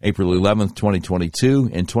 April 11th, 2022.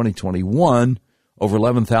 In 2021, over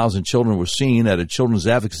 11,000 children were seen at a children's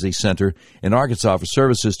advocacy center in Arkansas for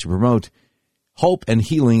services to promote hope and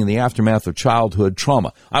healing in the aftermath of childhood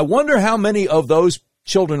trauma. I wonder how many of those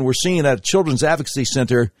children were seen at a children's advocacy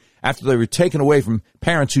center after they were taken away from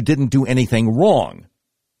parents who didn't do anything wrong,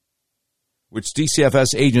 which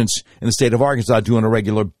DCFS agents in the state of Arkansas do on a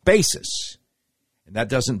regular basis. And that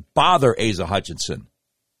doesn't bother Asa Hutchinson.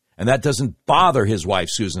 And that doesn't bother his wife,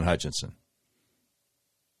 Susan Hutchinson.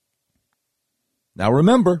 Now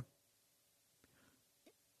remember,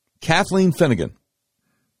 Kathleen Finnegan,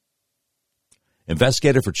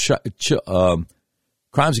 investigator for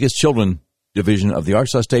Crimes Against Children Division of the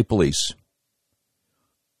Arkansas State Police,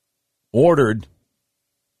 ordered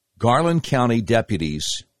Garland County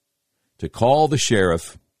deputies to call the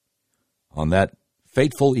sheriff on that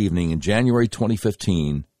fateful evening in January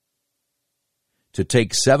 2015 to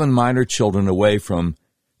take 7 minor children away from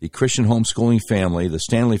the Christian homeschooling family, the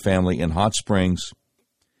Stanley family in Hot Springs.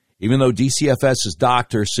 Even though DCFS's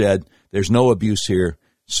doctor said there's no abuse here,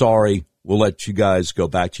 sorry, we'll let you guys go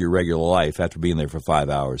back to your regular life after being there for 5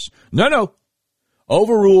 hours. No.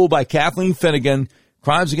 Overruled by Kathleen Finnegan,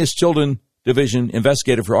 Crimes Against Children Division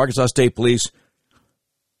investigator for Arkansas State Police,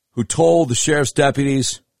 who told the sheriff's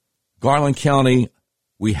deputies, Garland County,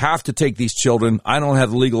 we have to take these children. I don't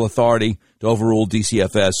have the legal authority to overrule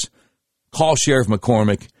DCFS. Call Sheriff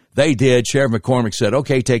McCormick. They did. Sheriff McCormick said,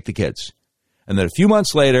 okay, take the kids. And then a few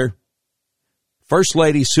months later, First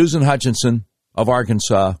Lady Susan Hutchinson of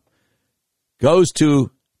Arkansas goes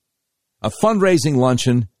to a fundraising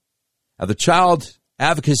luncheon at the Child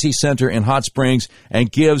Advocacy Center in Hot Springs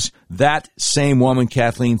and gives that same woman,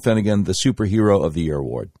 Kathleen Finnegan, the Superhero of the Year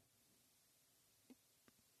award.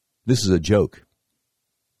 This is a joke.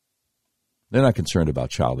 They're not concerned about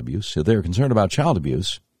child abuse. If they're concerned about child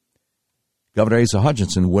abuse, Governor Asa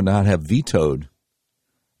Hutchinson would not have vetoed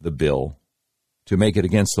the bill to make it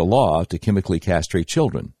against the law to chemically castrate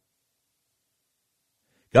children.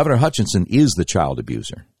 Governor Hutchinson is the child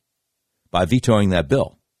abuser by vetoing that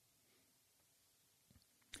bill,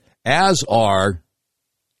 as are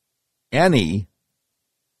any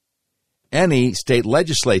state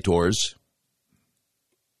legislators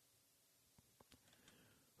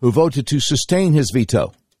who voted to sustain his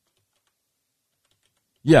veto.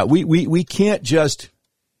 Yeah, we can't just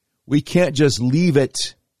leave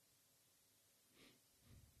it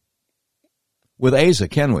with Asa,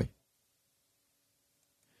 can we?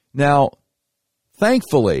 Now,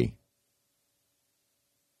 thankfully,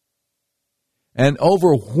 an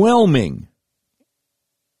overwhelming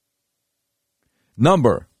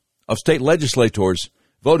number of state legislators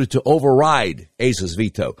voted to override Asa's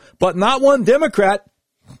veto, but not one Democrat.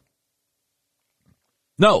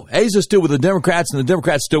 No, Asa stood with the Democrats and the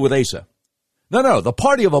Democrats stood with Asa. No, the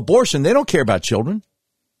party of abortion, they don't care about children.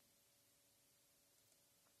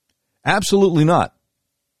 Absolutely not.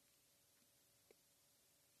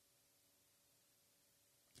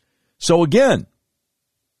 So again,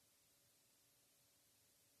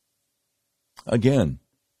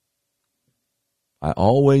 I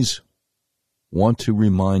always want to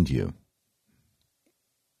remind you,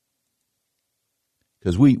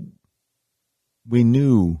 because we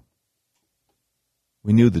knew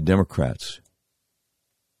the Democrats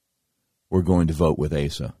were going to vote with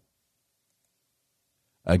Asa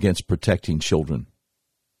against protecting children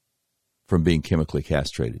from being chemically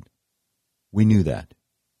castrated. We knew that.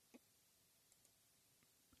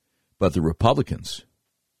 But the Republicans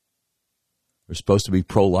are supposed to be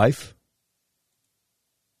pro-life.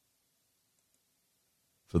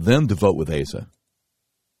 For them to vote with Asa,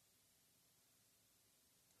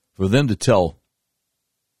 for them to tell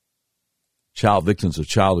child victims of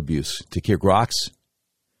child abuse to kick rocks,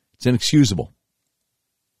 it's inexcusable.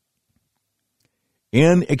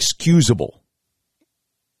 Inexcusable.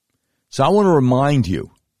 So I want to remind you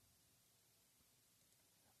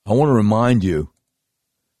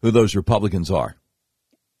who those Republicans are.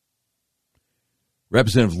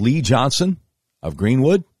 Representative Lee Johnson of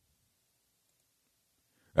Greenwood,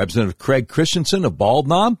 Representative Craig Christensen of Bald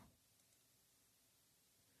Knob,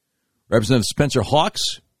 Representative Spencer Hawks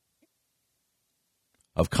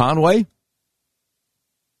of Conway.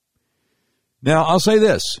 Now, I'll say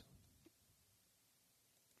this.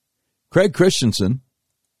 Craig Christensen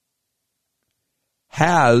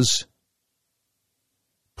has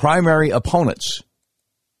primary opponents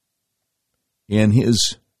in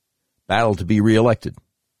his battle to be reelected.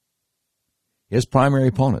 His primary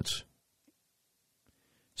opponents.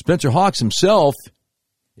 Spencer Hawks himself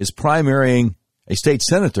is primarying a state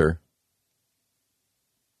senator,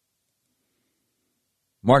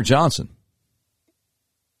 Mark Johnson.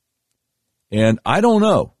 And I don't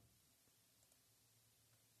know.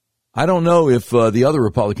 I don't know if the other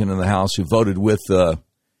Republican in the House who voted with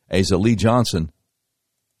Asa, Lee Johnson,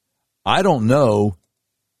 I don't know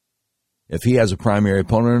if he has a primary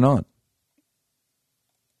opponent or not.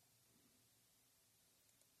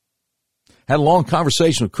 Had a long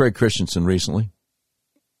conversation with Craig Christensen recently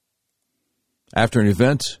after an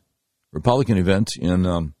event, Republican event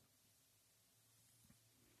in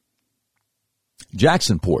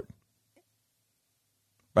Jacksonport,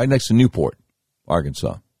 right next to Newport,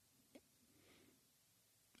 Arkansas.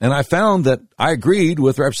 And I found that I agreed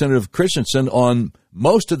with Representative Christensen on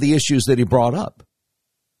most of the issues that he brought up.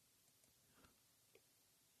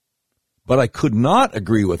 But I could not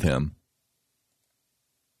agree with him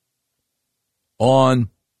on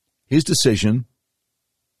his decision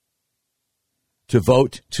to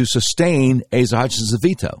vote to sustain Asa Hutchinson's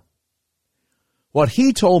veto. What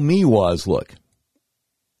he told me was, look,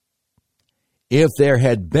 if there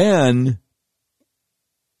had been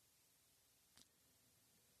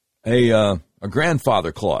a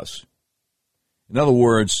grandfather clause, in other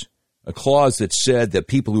words, a clause that said that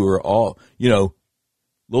people who are all,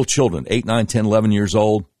 little children, 8, 9, 10, 11 years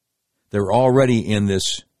old, they're already in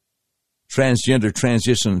this transgender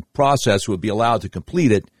transition process would be allowed to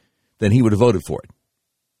complete it, then he would have voted for it.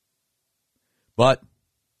 But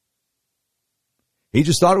he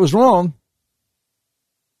just thought it was wrong.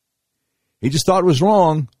 He just thought it was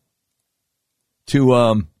wrong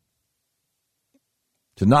to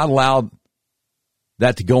not allow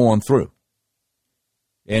that to go on through.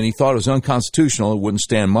 And he thought it was unconstitutional. It wouldn't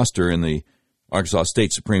stand muster in the Arkansas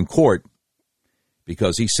State Supreme Court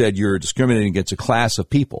because he said you're discriminating against a class of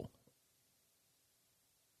people.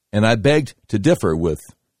 And I begged to differ with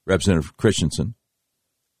Representative Christensen.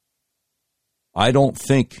 I don't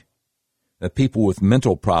think that people with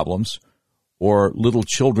mental problems or little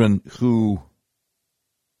children who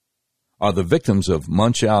are the victims of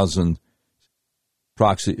Munchausen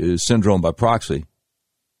syndrome by proxy,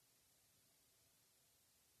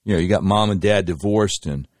 you got mom and dad divorced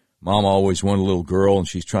and mom always wanted a little girl and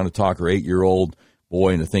she's trying to talk her 8-year-old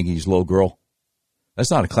boy into thinking he's a little girl.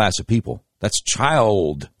 That's not a class of people. That's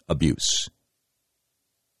child abuse.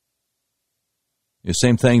 The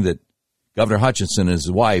same thing that Governor Hutchinson and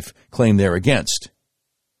his wife claim they're against,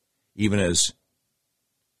 even as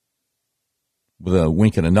with a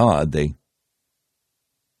wink and a nod, they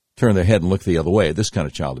turn their head and look the other way at this kind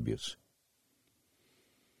of child abuse.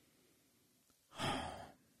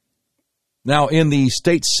 Now, in the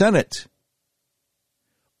state Senate,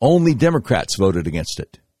 only Democrats voted against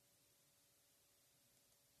it.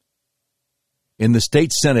 In the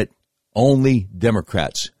state Senate, only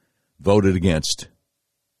Democrats voted against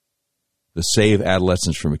the Save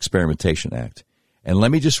Adolescents from Experimentation Act. And let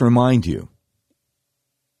me just remind you,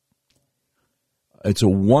 it's a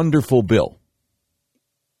wonderful bill.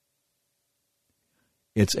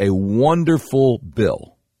 It's a wonderful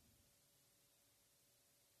bill.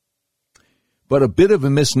 But a bit of a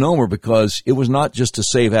misnomer because it was not just to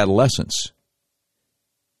save adolescents.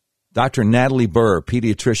 Dr. Natalie Burr,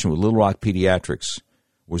 pediatrician with Little Rock Pediatrics,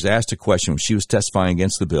 was asked a question when she was testifying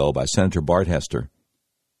against the bill by Senator Bart Hester.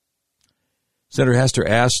 Senator Hester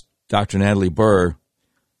asked Dr. Natalie Burr,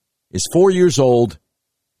 is 4 years old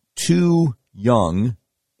too young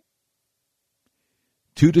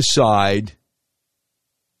to decide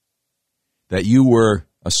that you were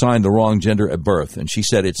assigned the wrong gender at birth? And she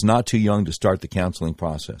said it's not too young to start the counseling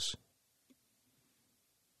process.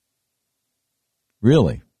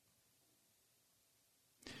 Really.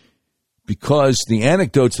 Because the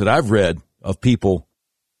anecdotes that I've read of people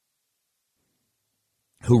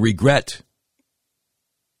who regret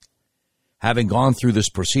having gone through this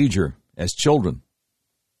procedure as children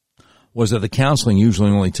was that the counseling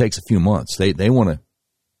usually only takes a few months. They want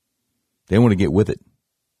to get with it.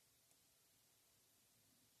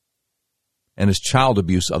 And it's child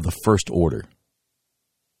abuse of the first order.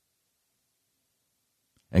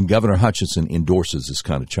 And Governor Hutchinson endorses this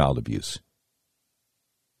kind of child abuse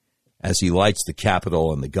as he lights the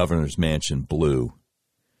Capitol and the governor's mansion blue,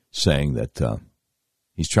 saying that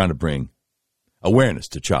he's trying to bring awareness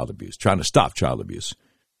to child abuse, trying to stop child abuse.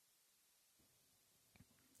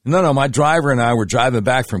 No, my driver and I were driving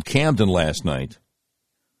back from Camden last night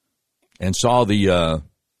and saw the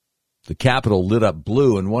Capitol lit up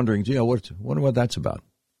blue and wondering, wonder what that's about.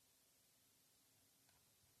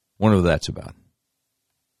 Wonder what that's about.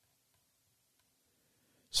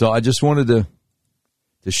 So I just wanted to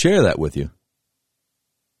share that with you.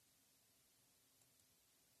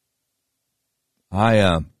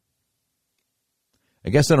 I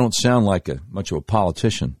guess I don't sound like much of a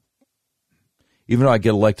politician. Even though I get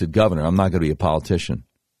elected governor, I'm not going to be a politician.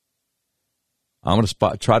 I'm going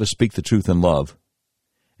to try to speak the truth in love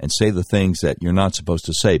and say the things that you're not supposed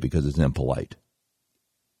to say because it's impolite.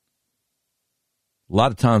 A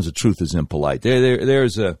lot of times the truth is impolite.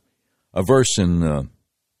 There's a verse in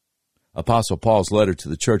Apostle Paul's letter to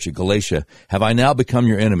the church at Galatia. Have I now become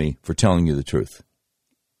your enemy for telling you the truth?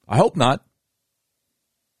 I hope not.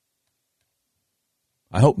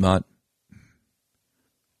 I hope not.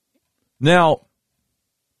 Now,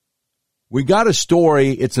 we got a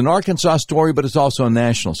story. It's an Arkansas story, but it's also a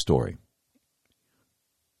national story.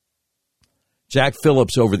 Jack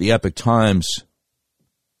Phillips over at the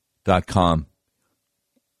EpicTimes.com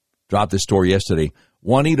dropped this story yesterday.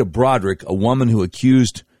 Juanita Broaddrick, a woman who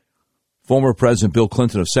accused former President Bill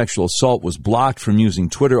Clinton of sexual assault, was blocked from using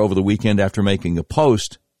Twitter over the weekend after making a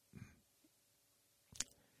post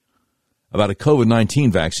about a COVID-19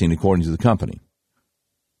 vaccine, according to the company.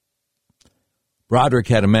 Broaddrick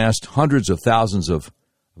had amassed hundreds of thousands of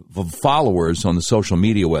followers on the social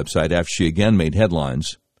media website after she again made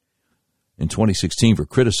headlines in 2016 for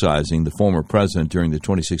criticizing the former president during the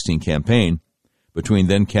 2016 campaign between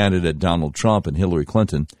then-candidate Donald Trump and Hillary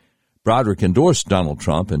Clinton. Broaddrick endorsed Donald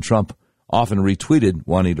Trump, and Trump often retweeted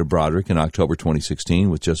Juanita Broaddrick in October 2016,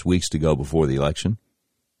 with just weeks to go before the election.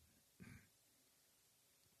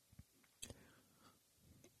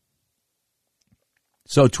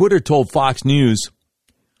 So Twitter told Fox News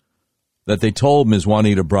that they told Ms.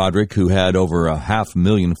 Juanita Broaddrick, who had over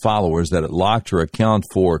 500,000 followers, that it locked her account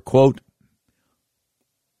for, quote,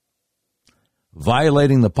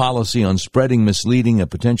 violating the policy on spreading misleading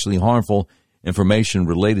and potentially harmful information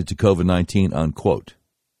related to COVID-19, unquote.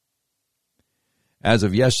 As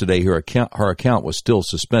of yesterday, her account was still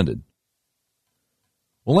suspended.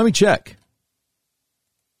 Well, let me check.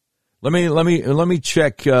 Let me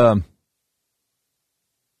check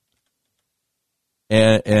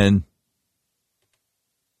and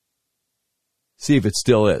see if it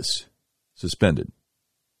still is suspended.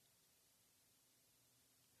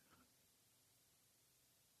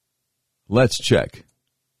 Let's check.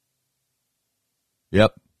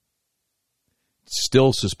 Yep.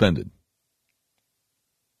 Still suspended.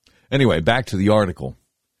 Anyway, back to the article.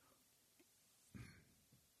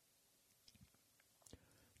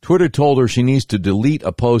 Twitter told her she needs to delete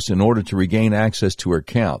a post in order to regain access to her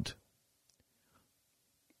account.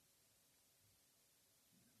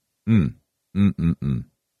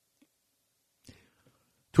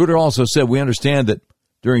 Twitter also said, we understand that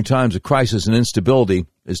during times of crisis and instability,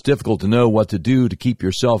 it's difficult to know what to do to keep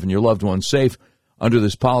yourself and your loved ones safe. Under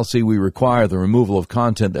this policy, we require the removal of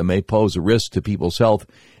content that may pose a risk to people's health,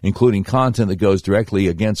 including content that goes directly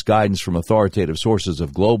against guidance from authoritative sources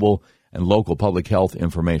of global and local public health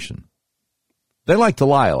information. They like to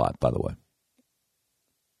lie a lot, by the way.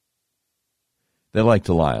 They like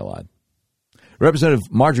to lie a lot.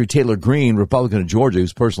 Representative Marjorie Taylor Greene, Republican of Georgia,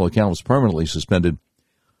 whose personal account was permanently suspended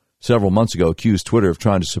several months ago, accused Twitter of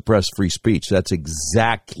trying to suppress free speech. That's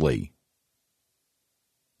exactly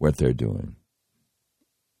what they're doing.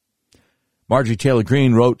 Marjorie Taylor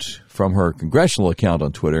Greene wrote from her congressional account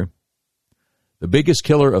on Twitter, the biggest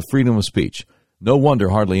killer of freedom of speech. No wonder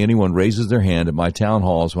hardly anyone raises their hand at my town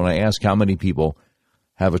halls when I ask how many people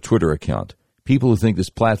have a Twitter account. People who think this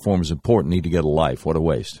platform is important need to get a life. What a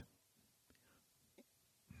waste.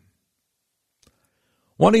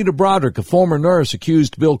 Juanita Broaddrick, a former nurse,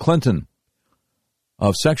 accused Bill Clinton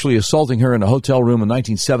of sexually assaulting her in a hotel room in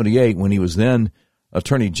 1978 when he was then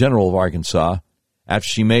Attorney General of Arkansas after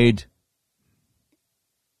she made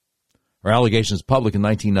Her allegations public in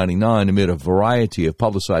 1999 amid a variety of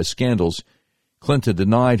publicized scandals. Clinton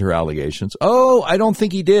denied her allegations. Oh, I don't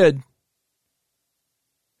think he did.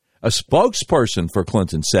 A spokesperson for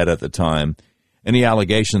Clinton said at the time, any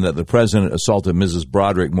allegation that the president assaulted Mrs.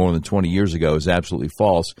 Broderick more than 20 years ago is absolutely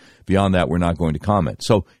false. Beyond that, we're not going to comment.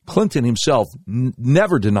 So Clinton himself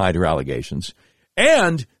never denied her allegations.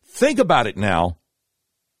 And think about it now.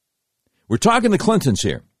 We're talking to Clintons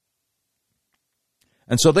here.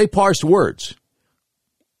 And so they parsed words.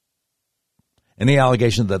 Any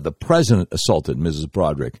allegation that the president assaulted Mrs.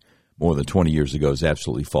 Broderick more than 20 years ago is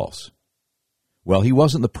absolutely false. Well, he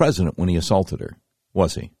wasn't the president when he assaulted her,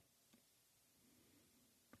 was he?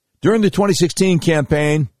 During the 2016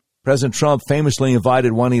 campaign, President Trump famously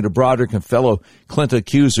invited Juanita Broderick and fellow Clinton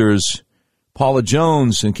accusers Paula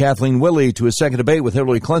Jones and Kathleen Willey to a second debate with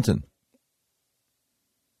Hillary Clinton.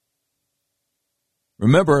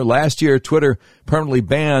 Remember, last year, Twitter permanently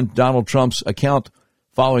banned Donald Trump's account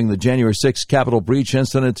following the January 6th Capitol breach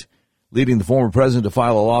incident, leading the former president to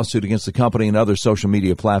file a lawsuit against the company and other social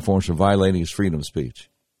media platforms for violating his freedom of speech.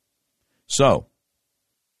 So,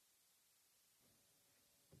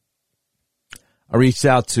 I reached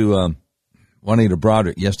out to Juanita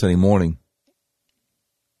Broderick yesterday morning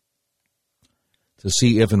to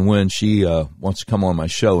see if and when she wants to come on my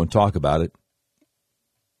show and talk about it.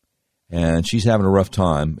 And she's having a rough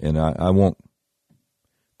time, and I won't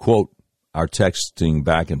quote our texting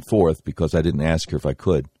back and forth because I didn't ask her if I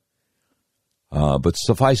could. But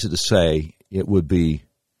suffice it to say, it would be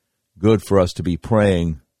good for us to be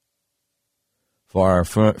praying for our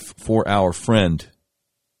friend,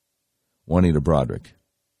 Juanita Broderick.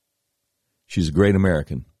 She's a great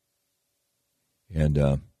American,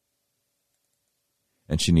 and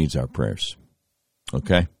she needs our prayers.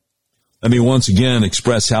 Okay? Let me once again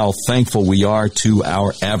express how thankful we are to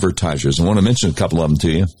our advertisers. I want to mention a couple of them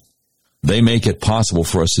to you. They make it possible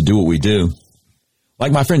for us to do what we do.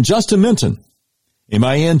 Like my friend Justin Minton,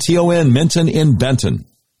 M-I-N-T-O-N, Minton in Benton.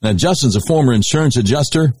 Now, Justin's a former insurance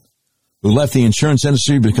adjuster who left the insurance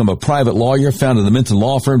industry to become a private lawyer, founded the Minton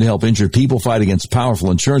Law Firm to help injured people fight against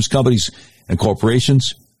powerful insurance companies and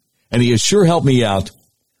corporations. And he has sure helped me out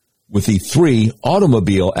with the 3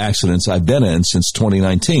 automobile accidents I've been in since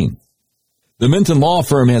 2019. The Minton Law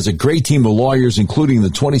Firm has a great team of lawyers, including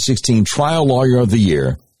the 2016 Trial Lawyer of the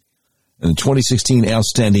Year and the 2016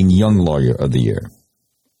 Outstanding Young Lawyer of the Year.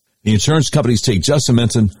 The insurance companies take Justin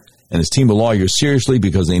Minton and his team of lawyers seriously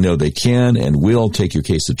because they know they can and will take your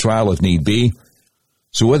case to trial if need be.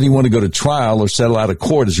 So whether you want to go to trial or settle out of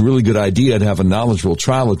court, it's a really good idea to have a knowledgeable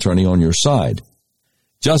trial attorney on your side.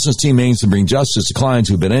 Justin's team aims to bring justice to clients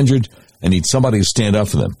who've been injured and need somebody to stand up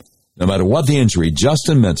for them. No matter what the injury,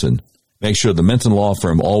 Justin Minton makes sure the Minton Law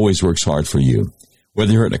Firm always works hard for you.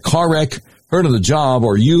 Whether you're in a car wreck, hurt on the job,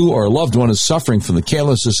 or you or a loved one is suffering from the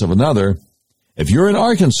carelessness of another, if you're in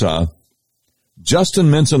Arkansas,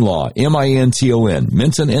 Justin Minton Law, M-I-N-T-O-N,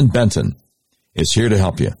 Minton and Benton, is here to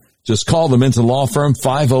help you. Just call the Minton Law Firm,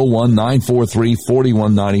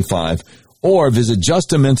 501-943-4195, or visit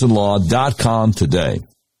justinmintonlaw.com today.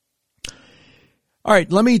 All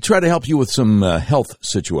right, let me try to help you with some health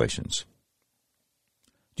situations.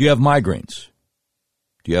 Do you have migraines?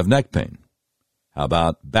 Do you have neck pain? How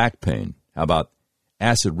about back pain? How about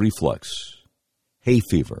acid reflux, hay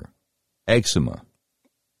fever, eczema,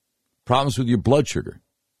 problems with your blood sugar?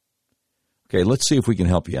 Okay, let's see if we can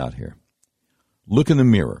help you out here. Look in the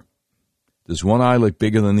mirror. Does one eye look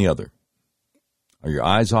bigger than the other? Are your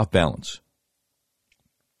eyes off balance?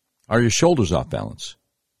 Are your shoulders off balance?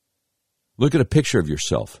 Look at a picture of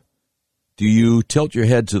yourself. Do you tilt your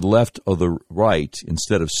head to the left or the right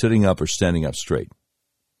instead of sitting up or standing up straight?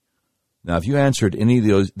 Now, if you answered any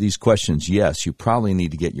of these questions yes, you probably need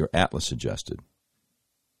to get your atlas adjusted.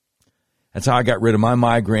 That's how I got rid of my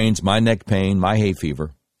migraines, my neck pain, my hay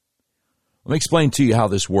fever. Let me explain to you how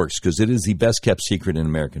this works, because it is the best-kept secret in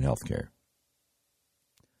American healthcare.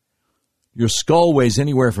 Your skull weighs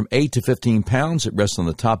anywhere from 8 to 15 pounds. It rests on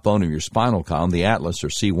the top bone of your spinal column, the atlas, or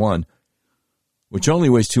C1, which only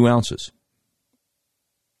weighs 2 ounces.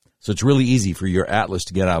 So it's really easy for your atlas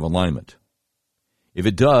to get out of alignment. If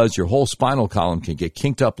it does, your whole spinal column can get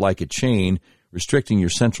kinked up like a chain, restricting your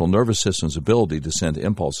central nervous system's ability to send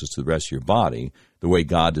impulses to the rest of your body the way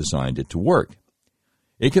God designed it to work.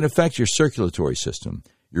 It can affect your circulatory system,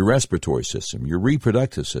 your respiratory system, your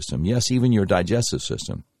reproductive system, yes, even your digestive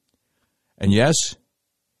system. And yes,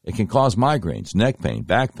 it can cause migraines, neck pain,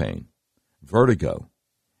 back pain, vertigo,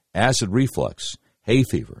 acid reflux, hay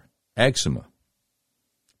fever, eczema,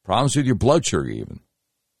 problems with your blood sugar even.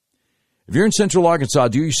 If you're in Central Arkansas,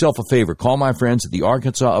 do yourself a favor. Call my friends at the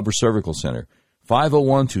Arkansas Upper Cervical Center,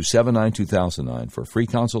 501-279-2009 for a free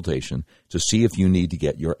consultation to see if you need to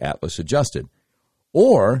get your Atlas adjusted.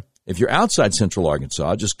 Or if you're outside Central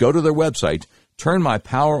Arkansas, just go to their website,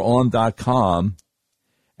 turnmypoweron.com,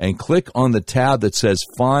 and click on the tab that says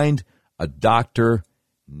Find a Doctor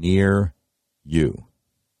Near You.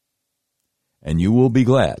 And you will be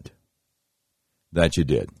glad that you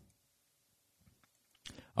did.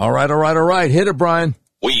 All right. Hit it, Brian.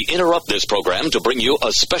 We interrupt this program to bring you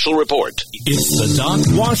a special report. It's the Doc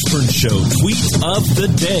Washburn Show Tweet of the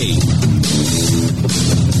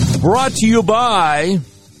Day. Brought to you by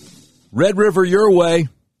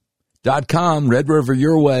RedRiverYourWay.com. Red River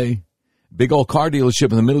Your Way. Big old car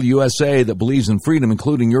dealership in the middle USA that believes in freedom,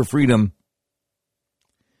 including your freedom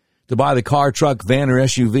to buy the car, truck, van, or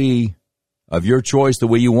SUV of your choice the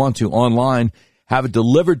way you want to online. Have it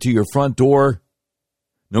delivered to your front door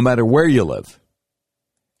no matter where you live.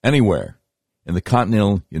 Anywhere in the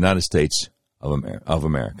continental United States of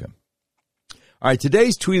America. All right,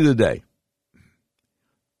 today's tweet of the day.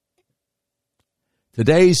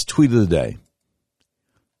 Today's tweet of the day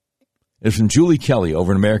is from Julie Kelly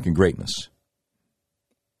over in American Greatness.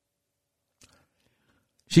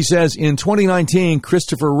 She says, in 2019,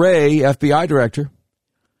 Christopher Wray, FBI director,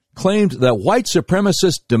 claimed that white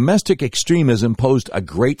supremacist domestic extremism posed a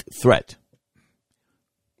great threat.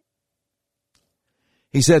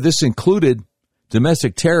 He said this included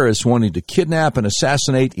domestic terrorists wanting to kidnap and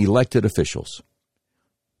assassinate elected officials.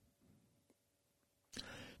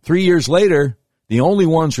 3 years later, the only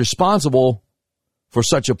ones responsible for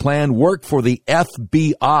such a plan work for the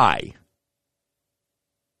FBI.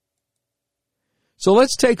 So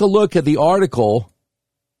let's take a look at the article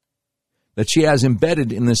that she has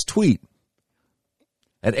embedded in this tweet.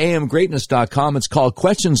 At amgreatness.com, it's called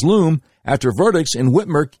Questions Loom After Verdicts in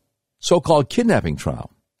Whitmer So-Called Kidnapping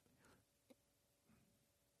Trial.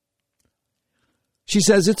 She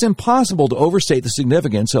says it's impossible to overstate the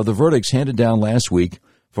significance of the verdicts handed down last week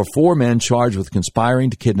for 4 men charged with conspiring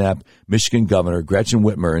to kidnap Michigan Governor Gretchen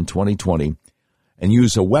Whitmer in 2020 and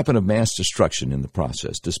use a weapon of mass destruction in the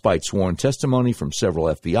process, despite sworn testimony from several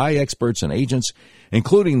FBI experts and agents,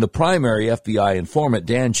 including the primary FBI informant,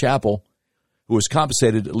 Dan Chappell, who was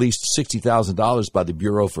compensated at least $60,000 by the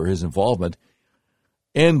Bureau for his involvement,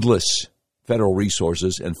 endless federal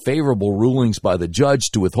resources, and favorable rulings by the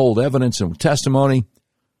judge to withhold evidence and testimony.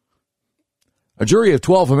 A jury of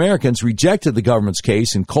 12 Americans rejected the government's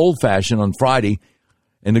case in cold fashion on Friday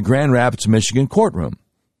in the Grand Rapids, Michigan courtroom.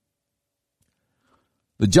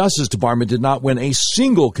 The Justice Department did not win a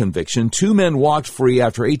single conviction. 2 men walked free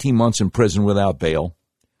after 18 months in prison without bail,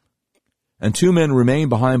 and 2 men remain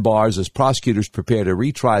behind bars as prosecutors prepare to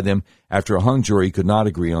retry them after a hung jury could not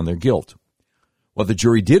agree on their guilt. What the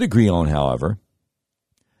jury did agree on, however,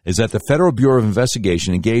 is that the Federal Bureau of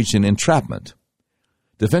Investigation engaged in entrapment.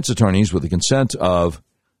 Defense attorneys, with the consent of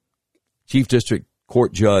Chief District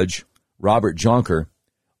Court Judge Robert Jonker,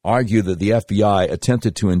 argued that the FBI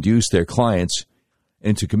attempted to induce their clients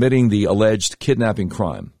into committing the alleged kidnapping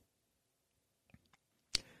crime.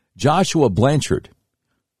 Joshua Blanchard,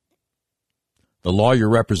 the lawyer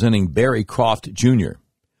representing Barry Croft Jr.,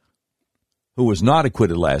 who was not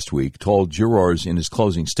acquitted last week, told jurors in his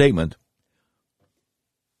closing statement,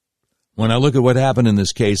 "When I look at what happened in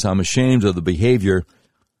this case, I'm ashamed of the behavior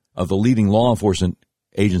of the leading law enforcement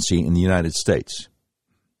agency in the United States."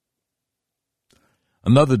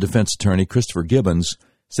 Another defense attorney, Christopher Gibbons,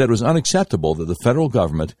 said it was unacceptable that the federal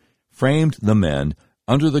government framed the men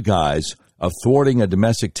under the guise of thwarting a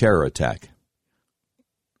domestic terror attack.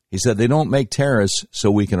 He said they don't make terrorists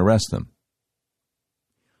so we can arrest them.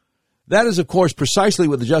 That is, of course, precisely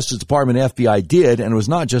what the Justice Department and FBI did, and it was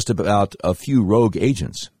not just about a few rogue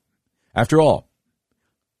agents. After all,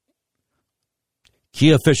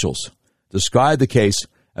 key officials described the case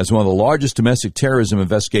as one of the largest domestic terrorism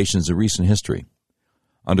investigations in recent history.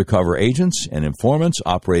 Undercover agents and informants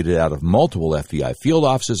operated out of multiple FBI field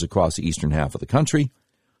offices across the eastern half of the country.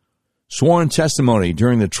 Sworn testimony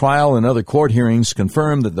during the trial and other court hearings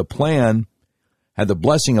confirmed that the plan had the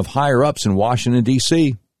blessing of higher-ups in Washington,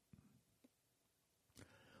 D.C.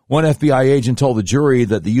 One FBI agent told the jury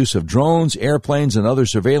that the use of drones, airplanes, and other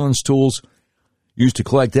surveillance tools used to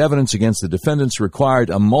collect evidence against the defendants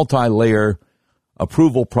required a multi-layer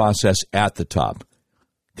approval process at the top.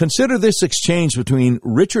 Consider this exchange between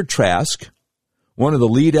Richard Trask, one of the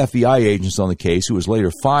lead FBI agents on the case, who was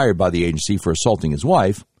later fired by the agency for assaulting his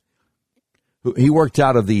wife. He worked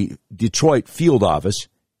out of the Detroit field office.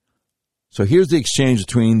 So here's the exchange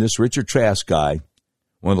between this Richard Trask guy,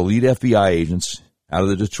 one of the lead FBI agents out of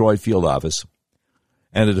the Detroit field office,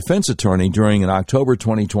 and a defense attorney during an October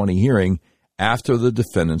 2020 hearing after the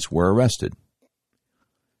defendants were arrested.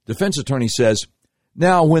 Defense attorney says,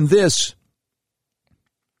 now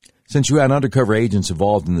since you had undercover agents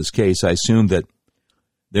involved in this case, I assume that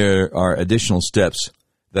there are additional steps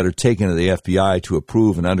that are taken to the FBI to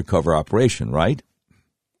approve an undercover operation, right?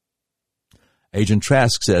 Agent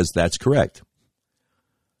Trask says that's correct.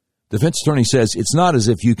 Defense attorney says it's not as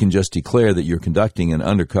if you can just declare that you're conducting an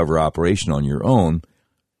undercover operation on your own.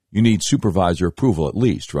 You need supervisor approval at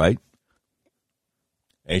least, right?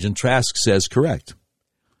 Agent Trask says correct.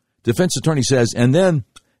 Defense attorney says, and then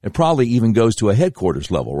it probably even goes to a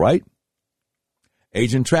headquarters level, right?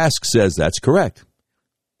 Agent Trask says that's correct.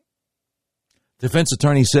 Defense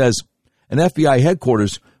attorney says an FBI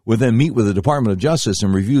headquarters would then meet with the Department of Justice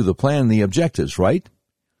and review the plan and the objectives, right?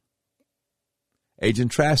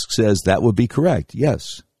 Agent Trask says that would be correct,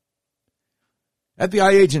 yes.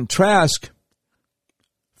 FBI agent Trask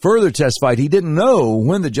further testified he didn't know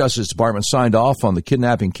when the Justice Department signed off on the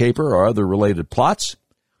kidnapping caper or other related plots,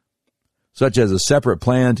 such as a separate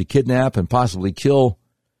plan to kidnap and possibly kill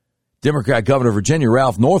Democrat Governor of Virginia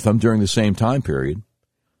Ralph Northam during the same time period.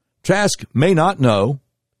 Trask may not know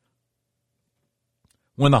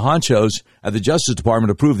when the honchos at the Justice Department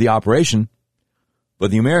approved the operation,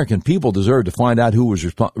 but the American people deserve to find out who was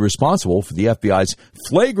responsible for the FBI's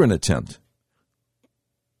flagrant attempt,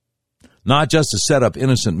 not just to set up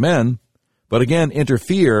innocent men, but again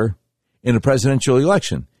interfere in a presidential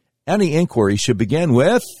election. Any inquiry should begin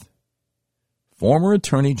with former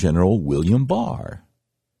Attorney General William Barr.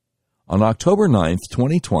 On October 9th,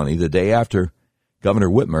 2020, the day after Governor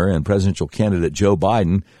Whitmer and presidential candidate Joe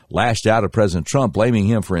Biden lashed out at President Trump, blaming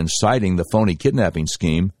him for inciting the phony kidnapping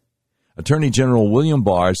scheme, Attorney General William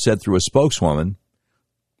Barr said through a spokeswoman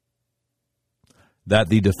that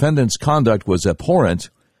the defendant's conduct was abhorrent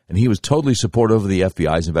and he was totally supportive of the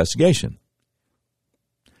FBI's investigation.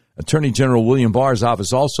 Attorney General William Barr's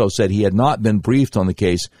office also said he had not been briefed on the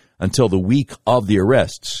case until the week of the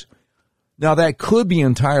arrests. Now, that could be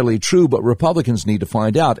entirely true, but Republicans need to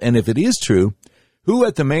find out. And if it is true, who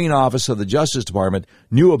at the main office of the Justice Department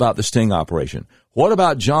knew about the sting operation? What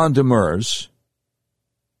about John Demers,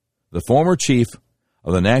 the former chief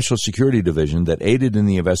of the National Security Division that aided in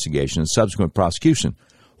the investigation and subsequent prosecution?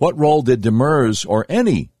 What role did Demers or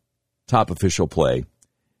any top official play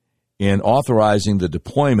in authorizing the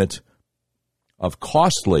deployment of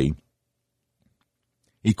costly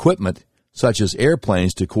equipment such as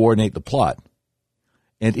airplanes to coordinate the plot?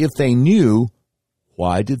 And if they knew,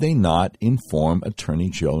 why did they not inform Attorney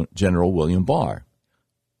General William Barr?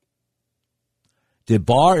 Did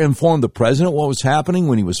Barr inform the president what was happening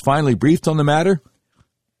when he was finally briefed on the matter?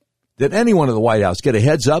 Did anyone at the White House get a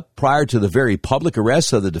heads up prior to the very public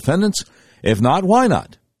arrest of the defendants? If not, why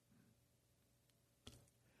not?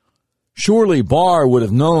 Surely Barr would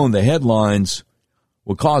have known the headlines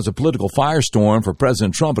would cause a political firestorm for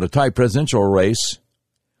President Trump in a tight presidential race.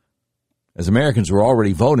 As Americans were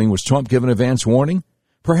already voting, was Trump given advance warning?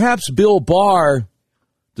 Perhaps Bill Barr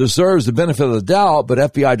deserves the benefit of the doubt, but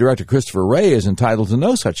FBI Director Christopher Wray is entitled to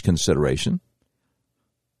no such consideration.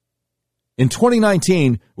 In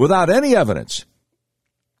 2019, without any evidence,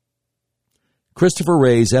 Christopher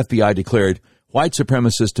Wray's FBI declared white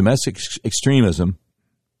supremacist domestic extremism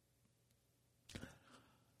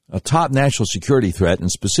a top national security threat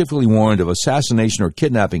and specifically warned of assassination or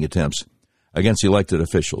kidnapping attempts against elected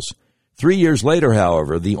officials. 3 years later,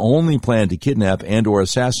 however, the only plan to kidnap and or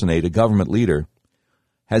assassinate a government leader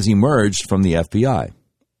has emerged from the FBI.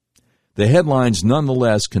 The headlines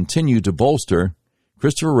nonetheless continue to bolster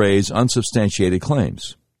Christopher Wray's unsubstantiated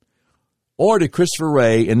claims. Or did Christopher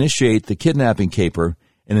Wray initiate the kidnapping caper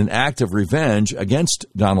in an act of revenge against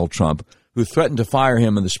Donald Trump, who threatened to fire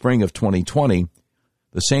him in the spring of 2020,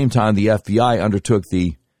 the same time the FBI undertook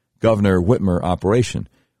the Governor Whitmer operation?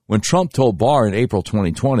 When Trump told Barr in April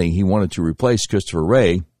 2020 he wanted to replace Christopher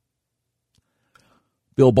Wray,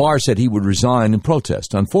 Bill Barr said he would resign in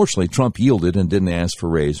protest. Unfortunately, Trump yielded and didn't ask for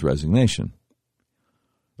Wray's resignation.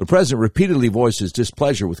 The president repeatedly voiced his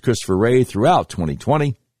displeasure with Christopher Wray throughout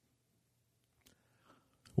 2020.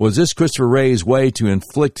 Was this Christopher Wray's way to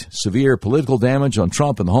inflict severe political damage on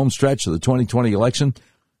Trump in the home stretch of the 2020 election?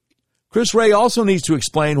 Chris Wray also needs to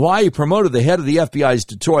explain why he promoted the head of the FBI's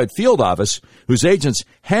Detroit field office, whose agents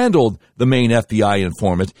handled the main FBI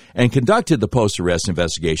informant and conducted the post-arrest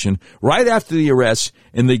investigation. Right after the arrests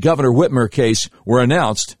in the Governor Whitmer case were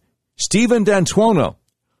announced, Stephen D'Antuono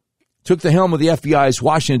took the helm of the FBI's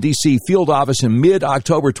Washington, D.C. field office in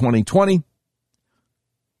mid-October 2020.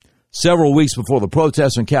 Several weeks before the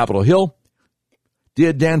protests on Capitol Hill,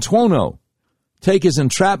 did D'Antuono take his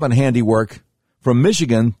entrapment handiwork from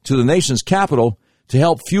Michigan to the nation's capital to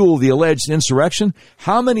help fuel the alleged insurrection?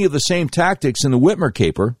 How many of the same tactics in the Whitmer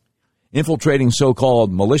caper infiltrating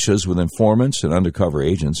so-called militias with informants and undercover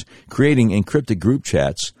agents, creating encrypted group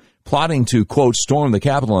chats, plotting to, quote, storm the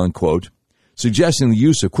Capitol, unquote, suggesting the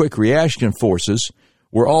use of quick reaction forces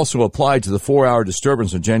were also applied to the 4-hour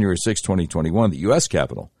disturbance on January 6, 2021, at the U.S.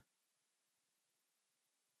 Capitol.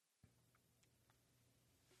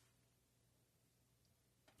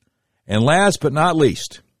 And last but not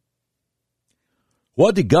least,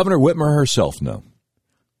 what did Governor Whitmer herself know?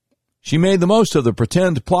 She made the most of the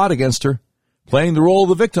pretend plot against her, playing the role of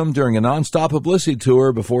the victim during a nonstop publicity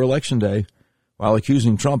tour before Election Day, while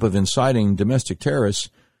accusing Trump of inciting domestic terrorists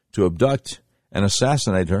to abduct and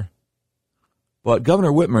assassinate her. But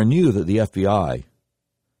Governor Whitmer knew that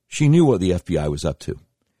she knew what the FBI was up to.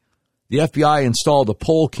 The FBI installed a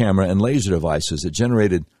pole camera and laser devices that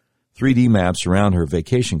generated 3D maps around her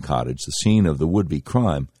vacation cottage, the scene of the would-be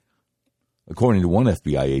crime, according to one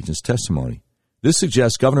FBI agent's testimony. This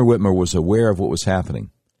suggests Governor Whitmer was aware of what was happening.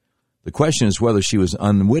 The question is whether she was an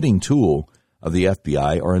unwitting tool of the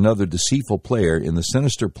FBI or another deceitful player in the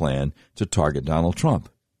sinister plan to target Donald Trump.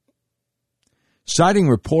 Citing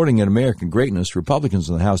reporting at American Greatness, Republicans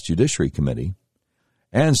in the House Judiciary Committee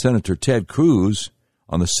and Senator Ted Cruz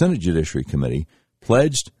on the Senate Judiciary Committee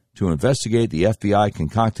pledged to investigate the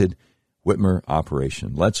FBI-concocted Whitmer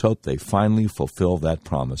operation. Let's hope they finally fulfill that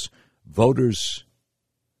promise. Voters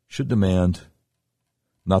should demand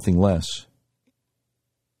nothing less.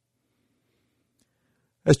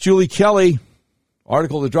 That's Julie Kelly.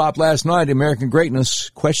 Article that dropped last night, American Greatness,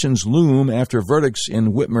 questions loom after verdicts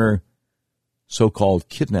in Whitmer so-called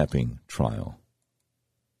kidnapping trial.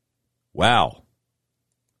 Wow.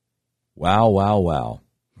 Wow, wow, wow.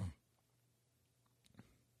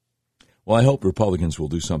 Well, I hope Republicans will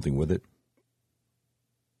do something with it.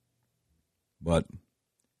 But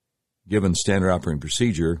given standard operating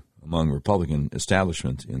procedure among Republican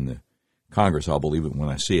establishment in the Congress, I'll believe it when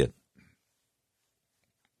I see it.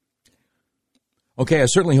 Okay, I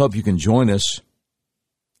certainly hope you can join us.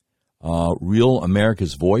 Real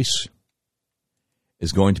America's Voice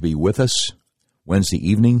is going to be with us Wednesday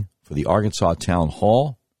evening for the Arkansas Town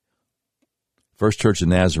Hall. First Church of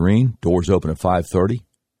Nazarene, doors open at 5:30.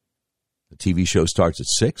 The TV show starts at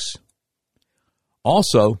 6.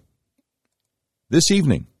 Also, this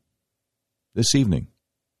evening,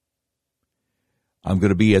 I'm going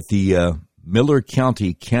to be at the Miller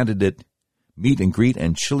County Candidate Meet and Greet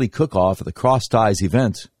and Chili Cook-Off at the Cross Ties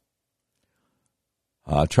event.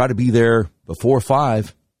 Try to be there before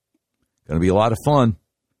 5. Going to be a lot of fun.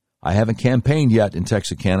 I haven't campaigned yet in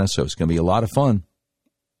Texarkana, so it's going to be a lot of fun.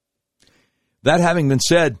 That having been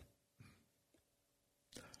said,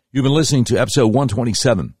 you've been listening to episode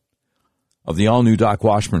 127 of the all-new Doc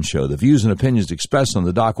Washburn Show. The views and opinions expressed on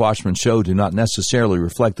the Doc Washburn Show do not necessarily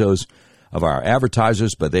reflect those of our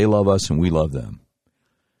advertisers, but they love us and we love them.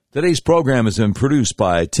 Today's program has been produced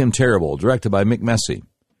by Tim Terrible, directed by Mick Messy.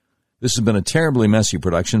 This has been a terribly messy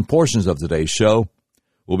production. Portions of today's show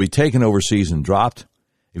will be taken overseas and dropped.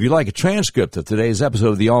 If you'd like a transcript of today's episode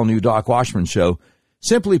of the all-new Doc Washburn Show,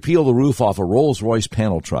 simply peel the roof off a Rolls-Royce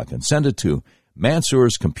panel truck and send it to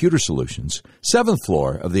Mansour's Computer Solutions, 7th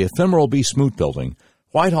floor of the Ephemeral B. Smoot Building,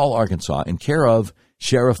 Whitehall, Arkansas, in care of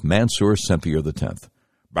Sheriff Mansour Sempier X.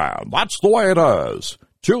 That's the way it is.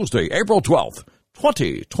 Tuesday, April 12th,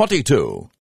 2022.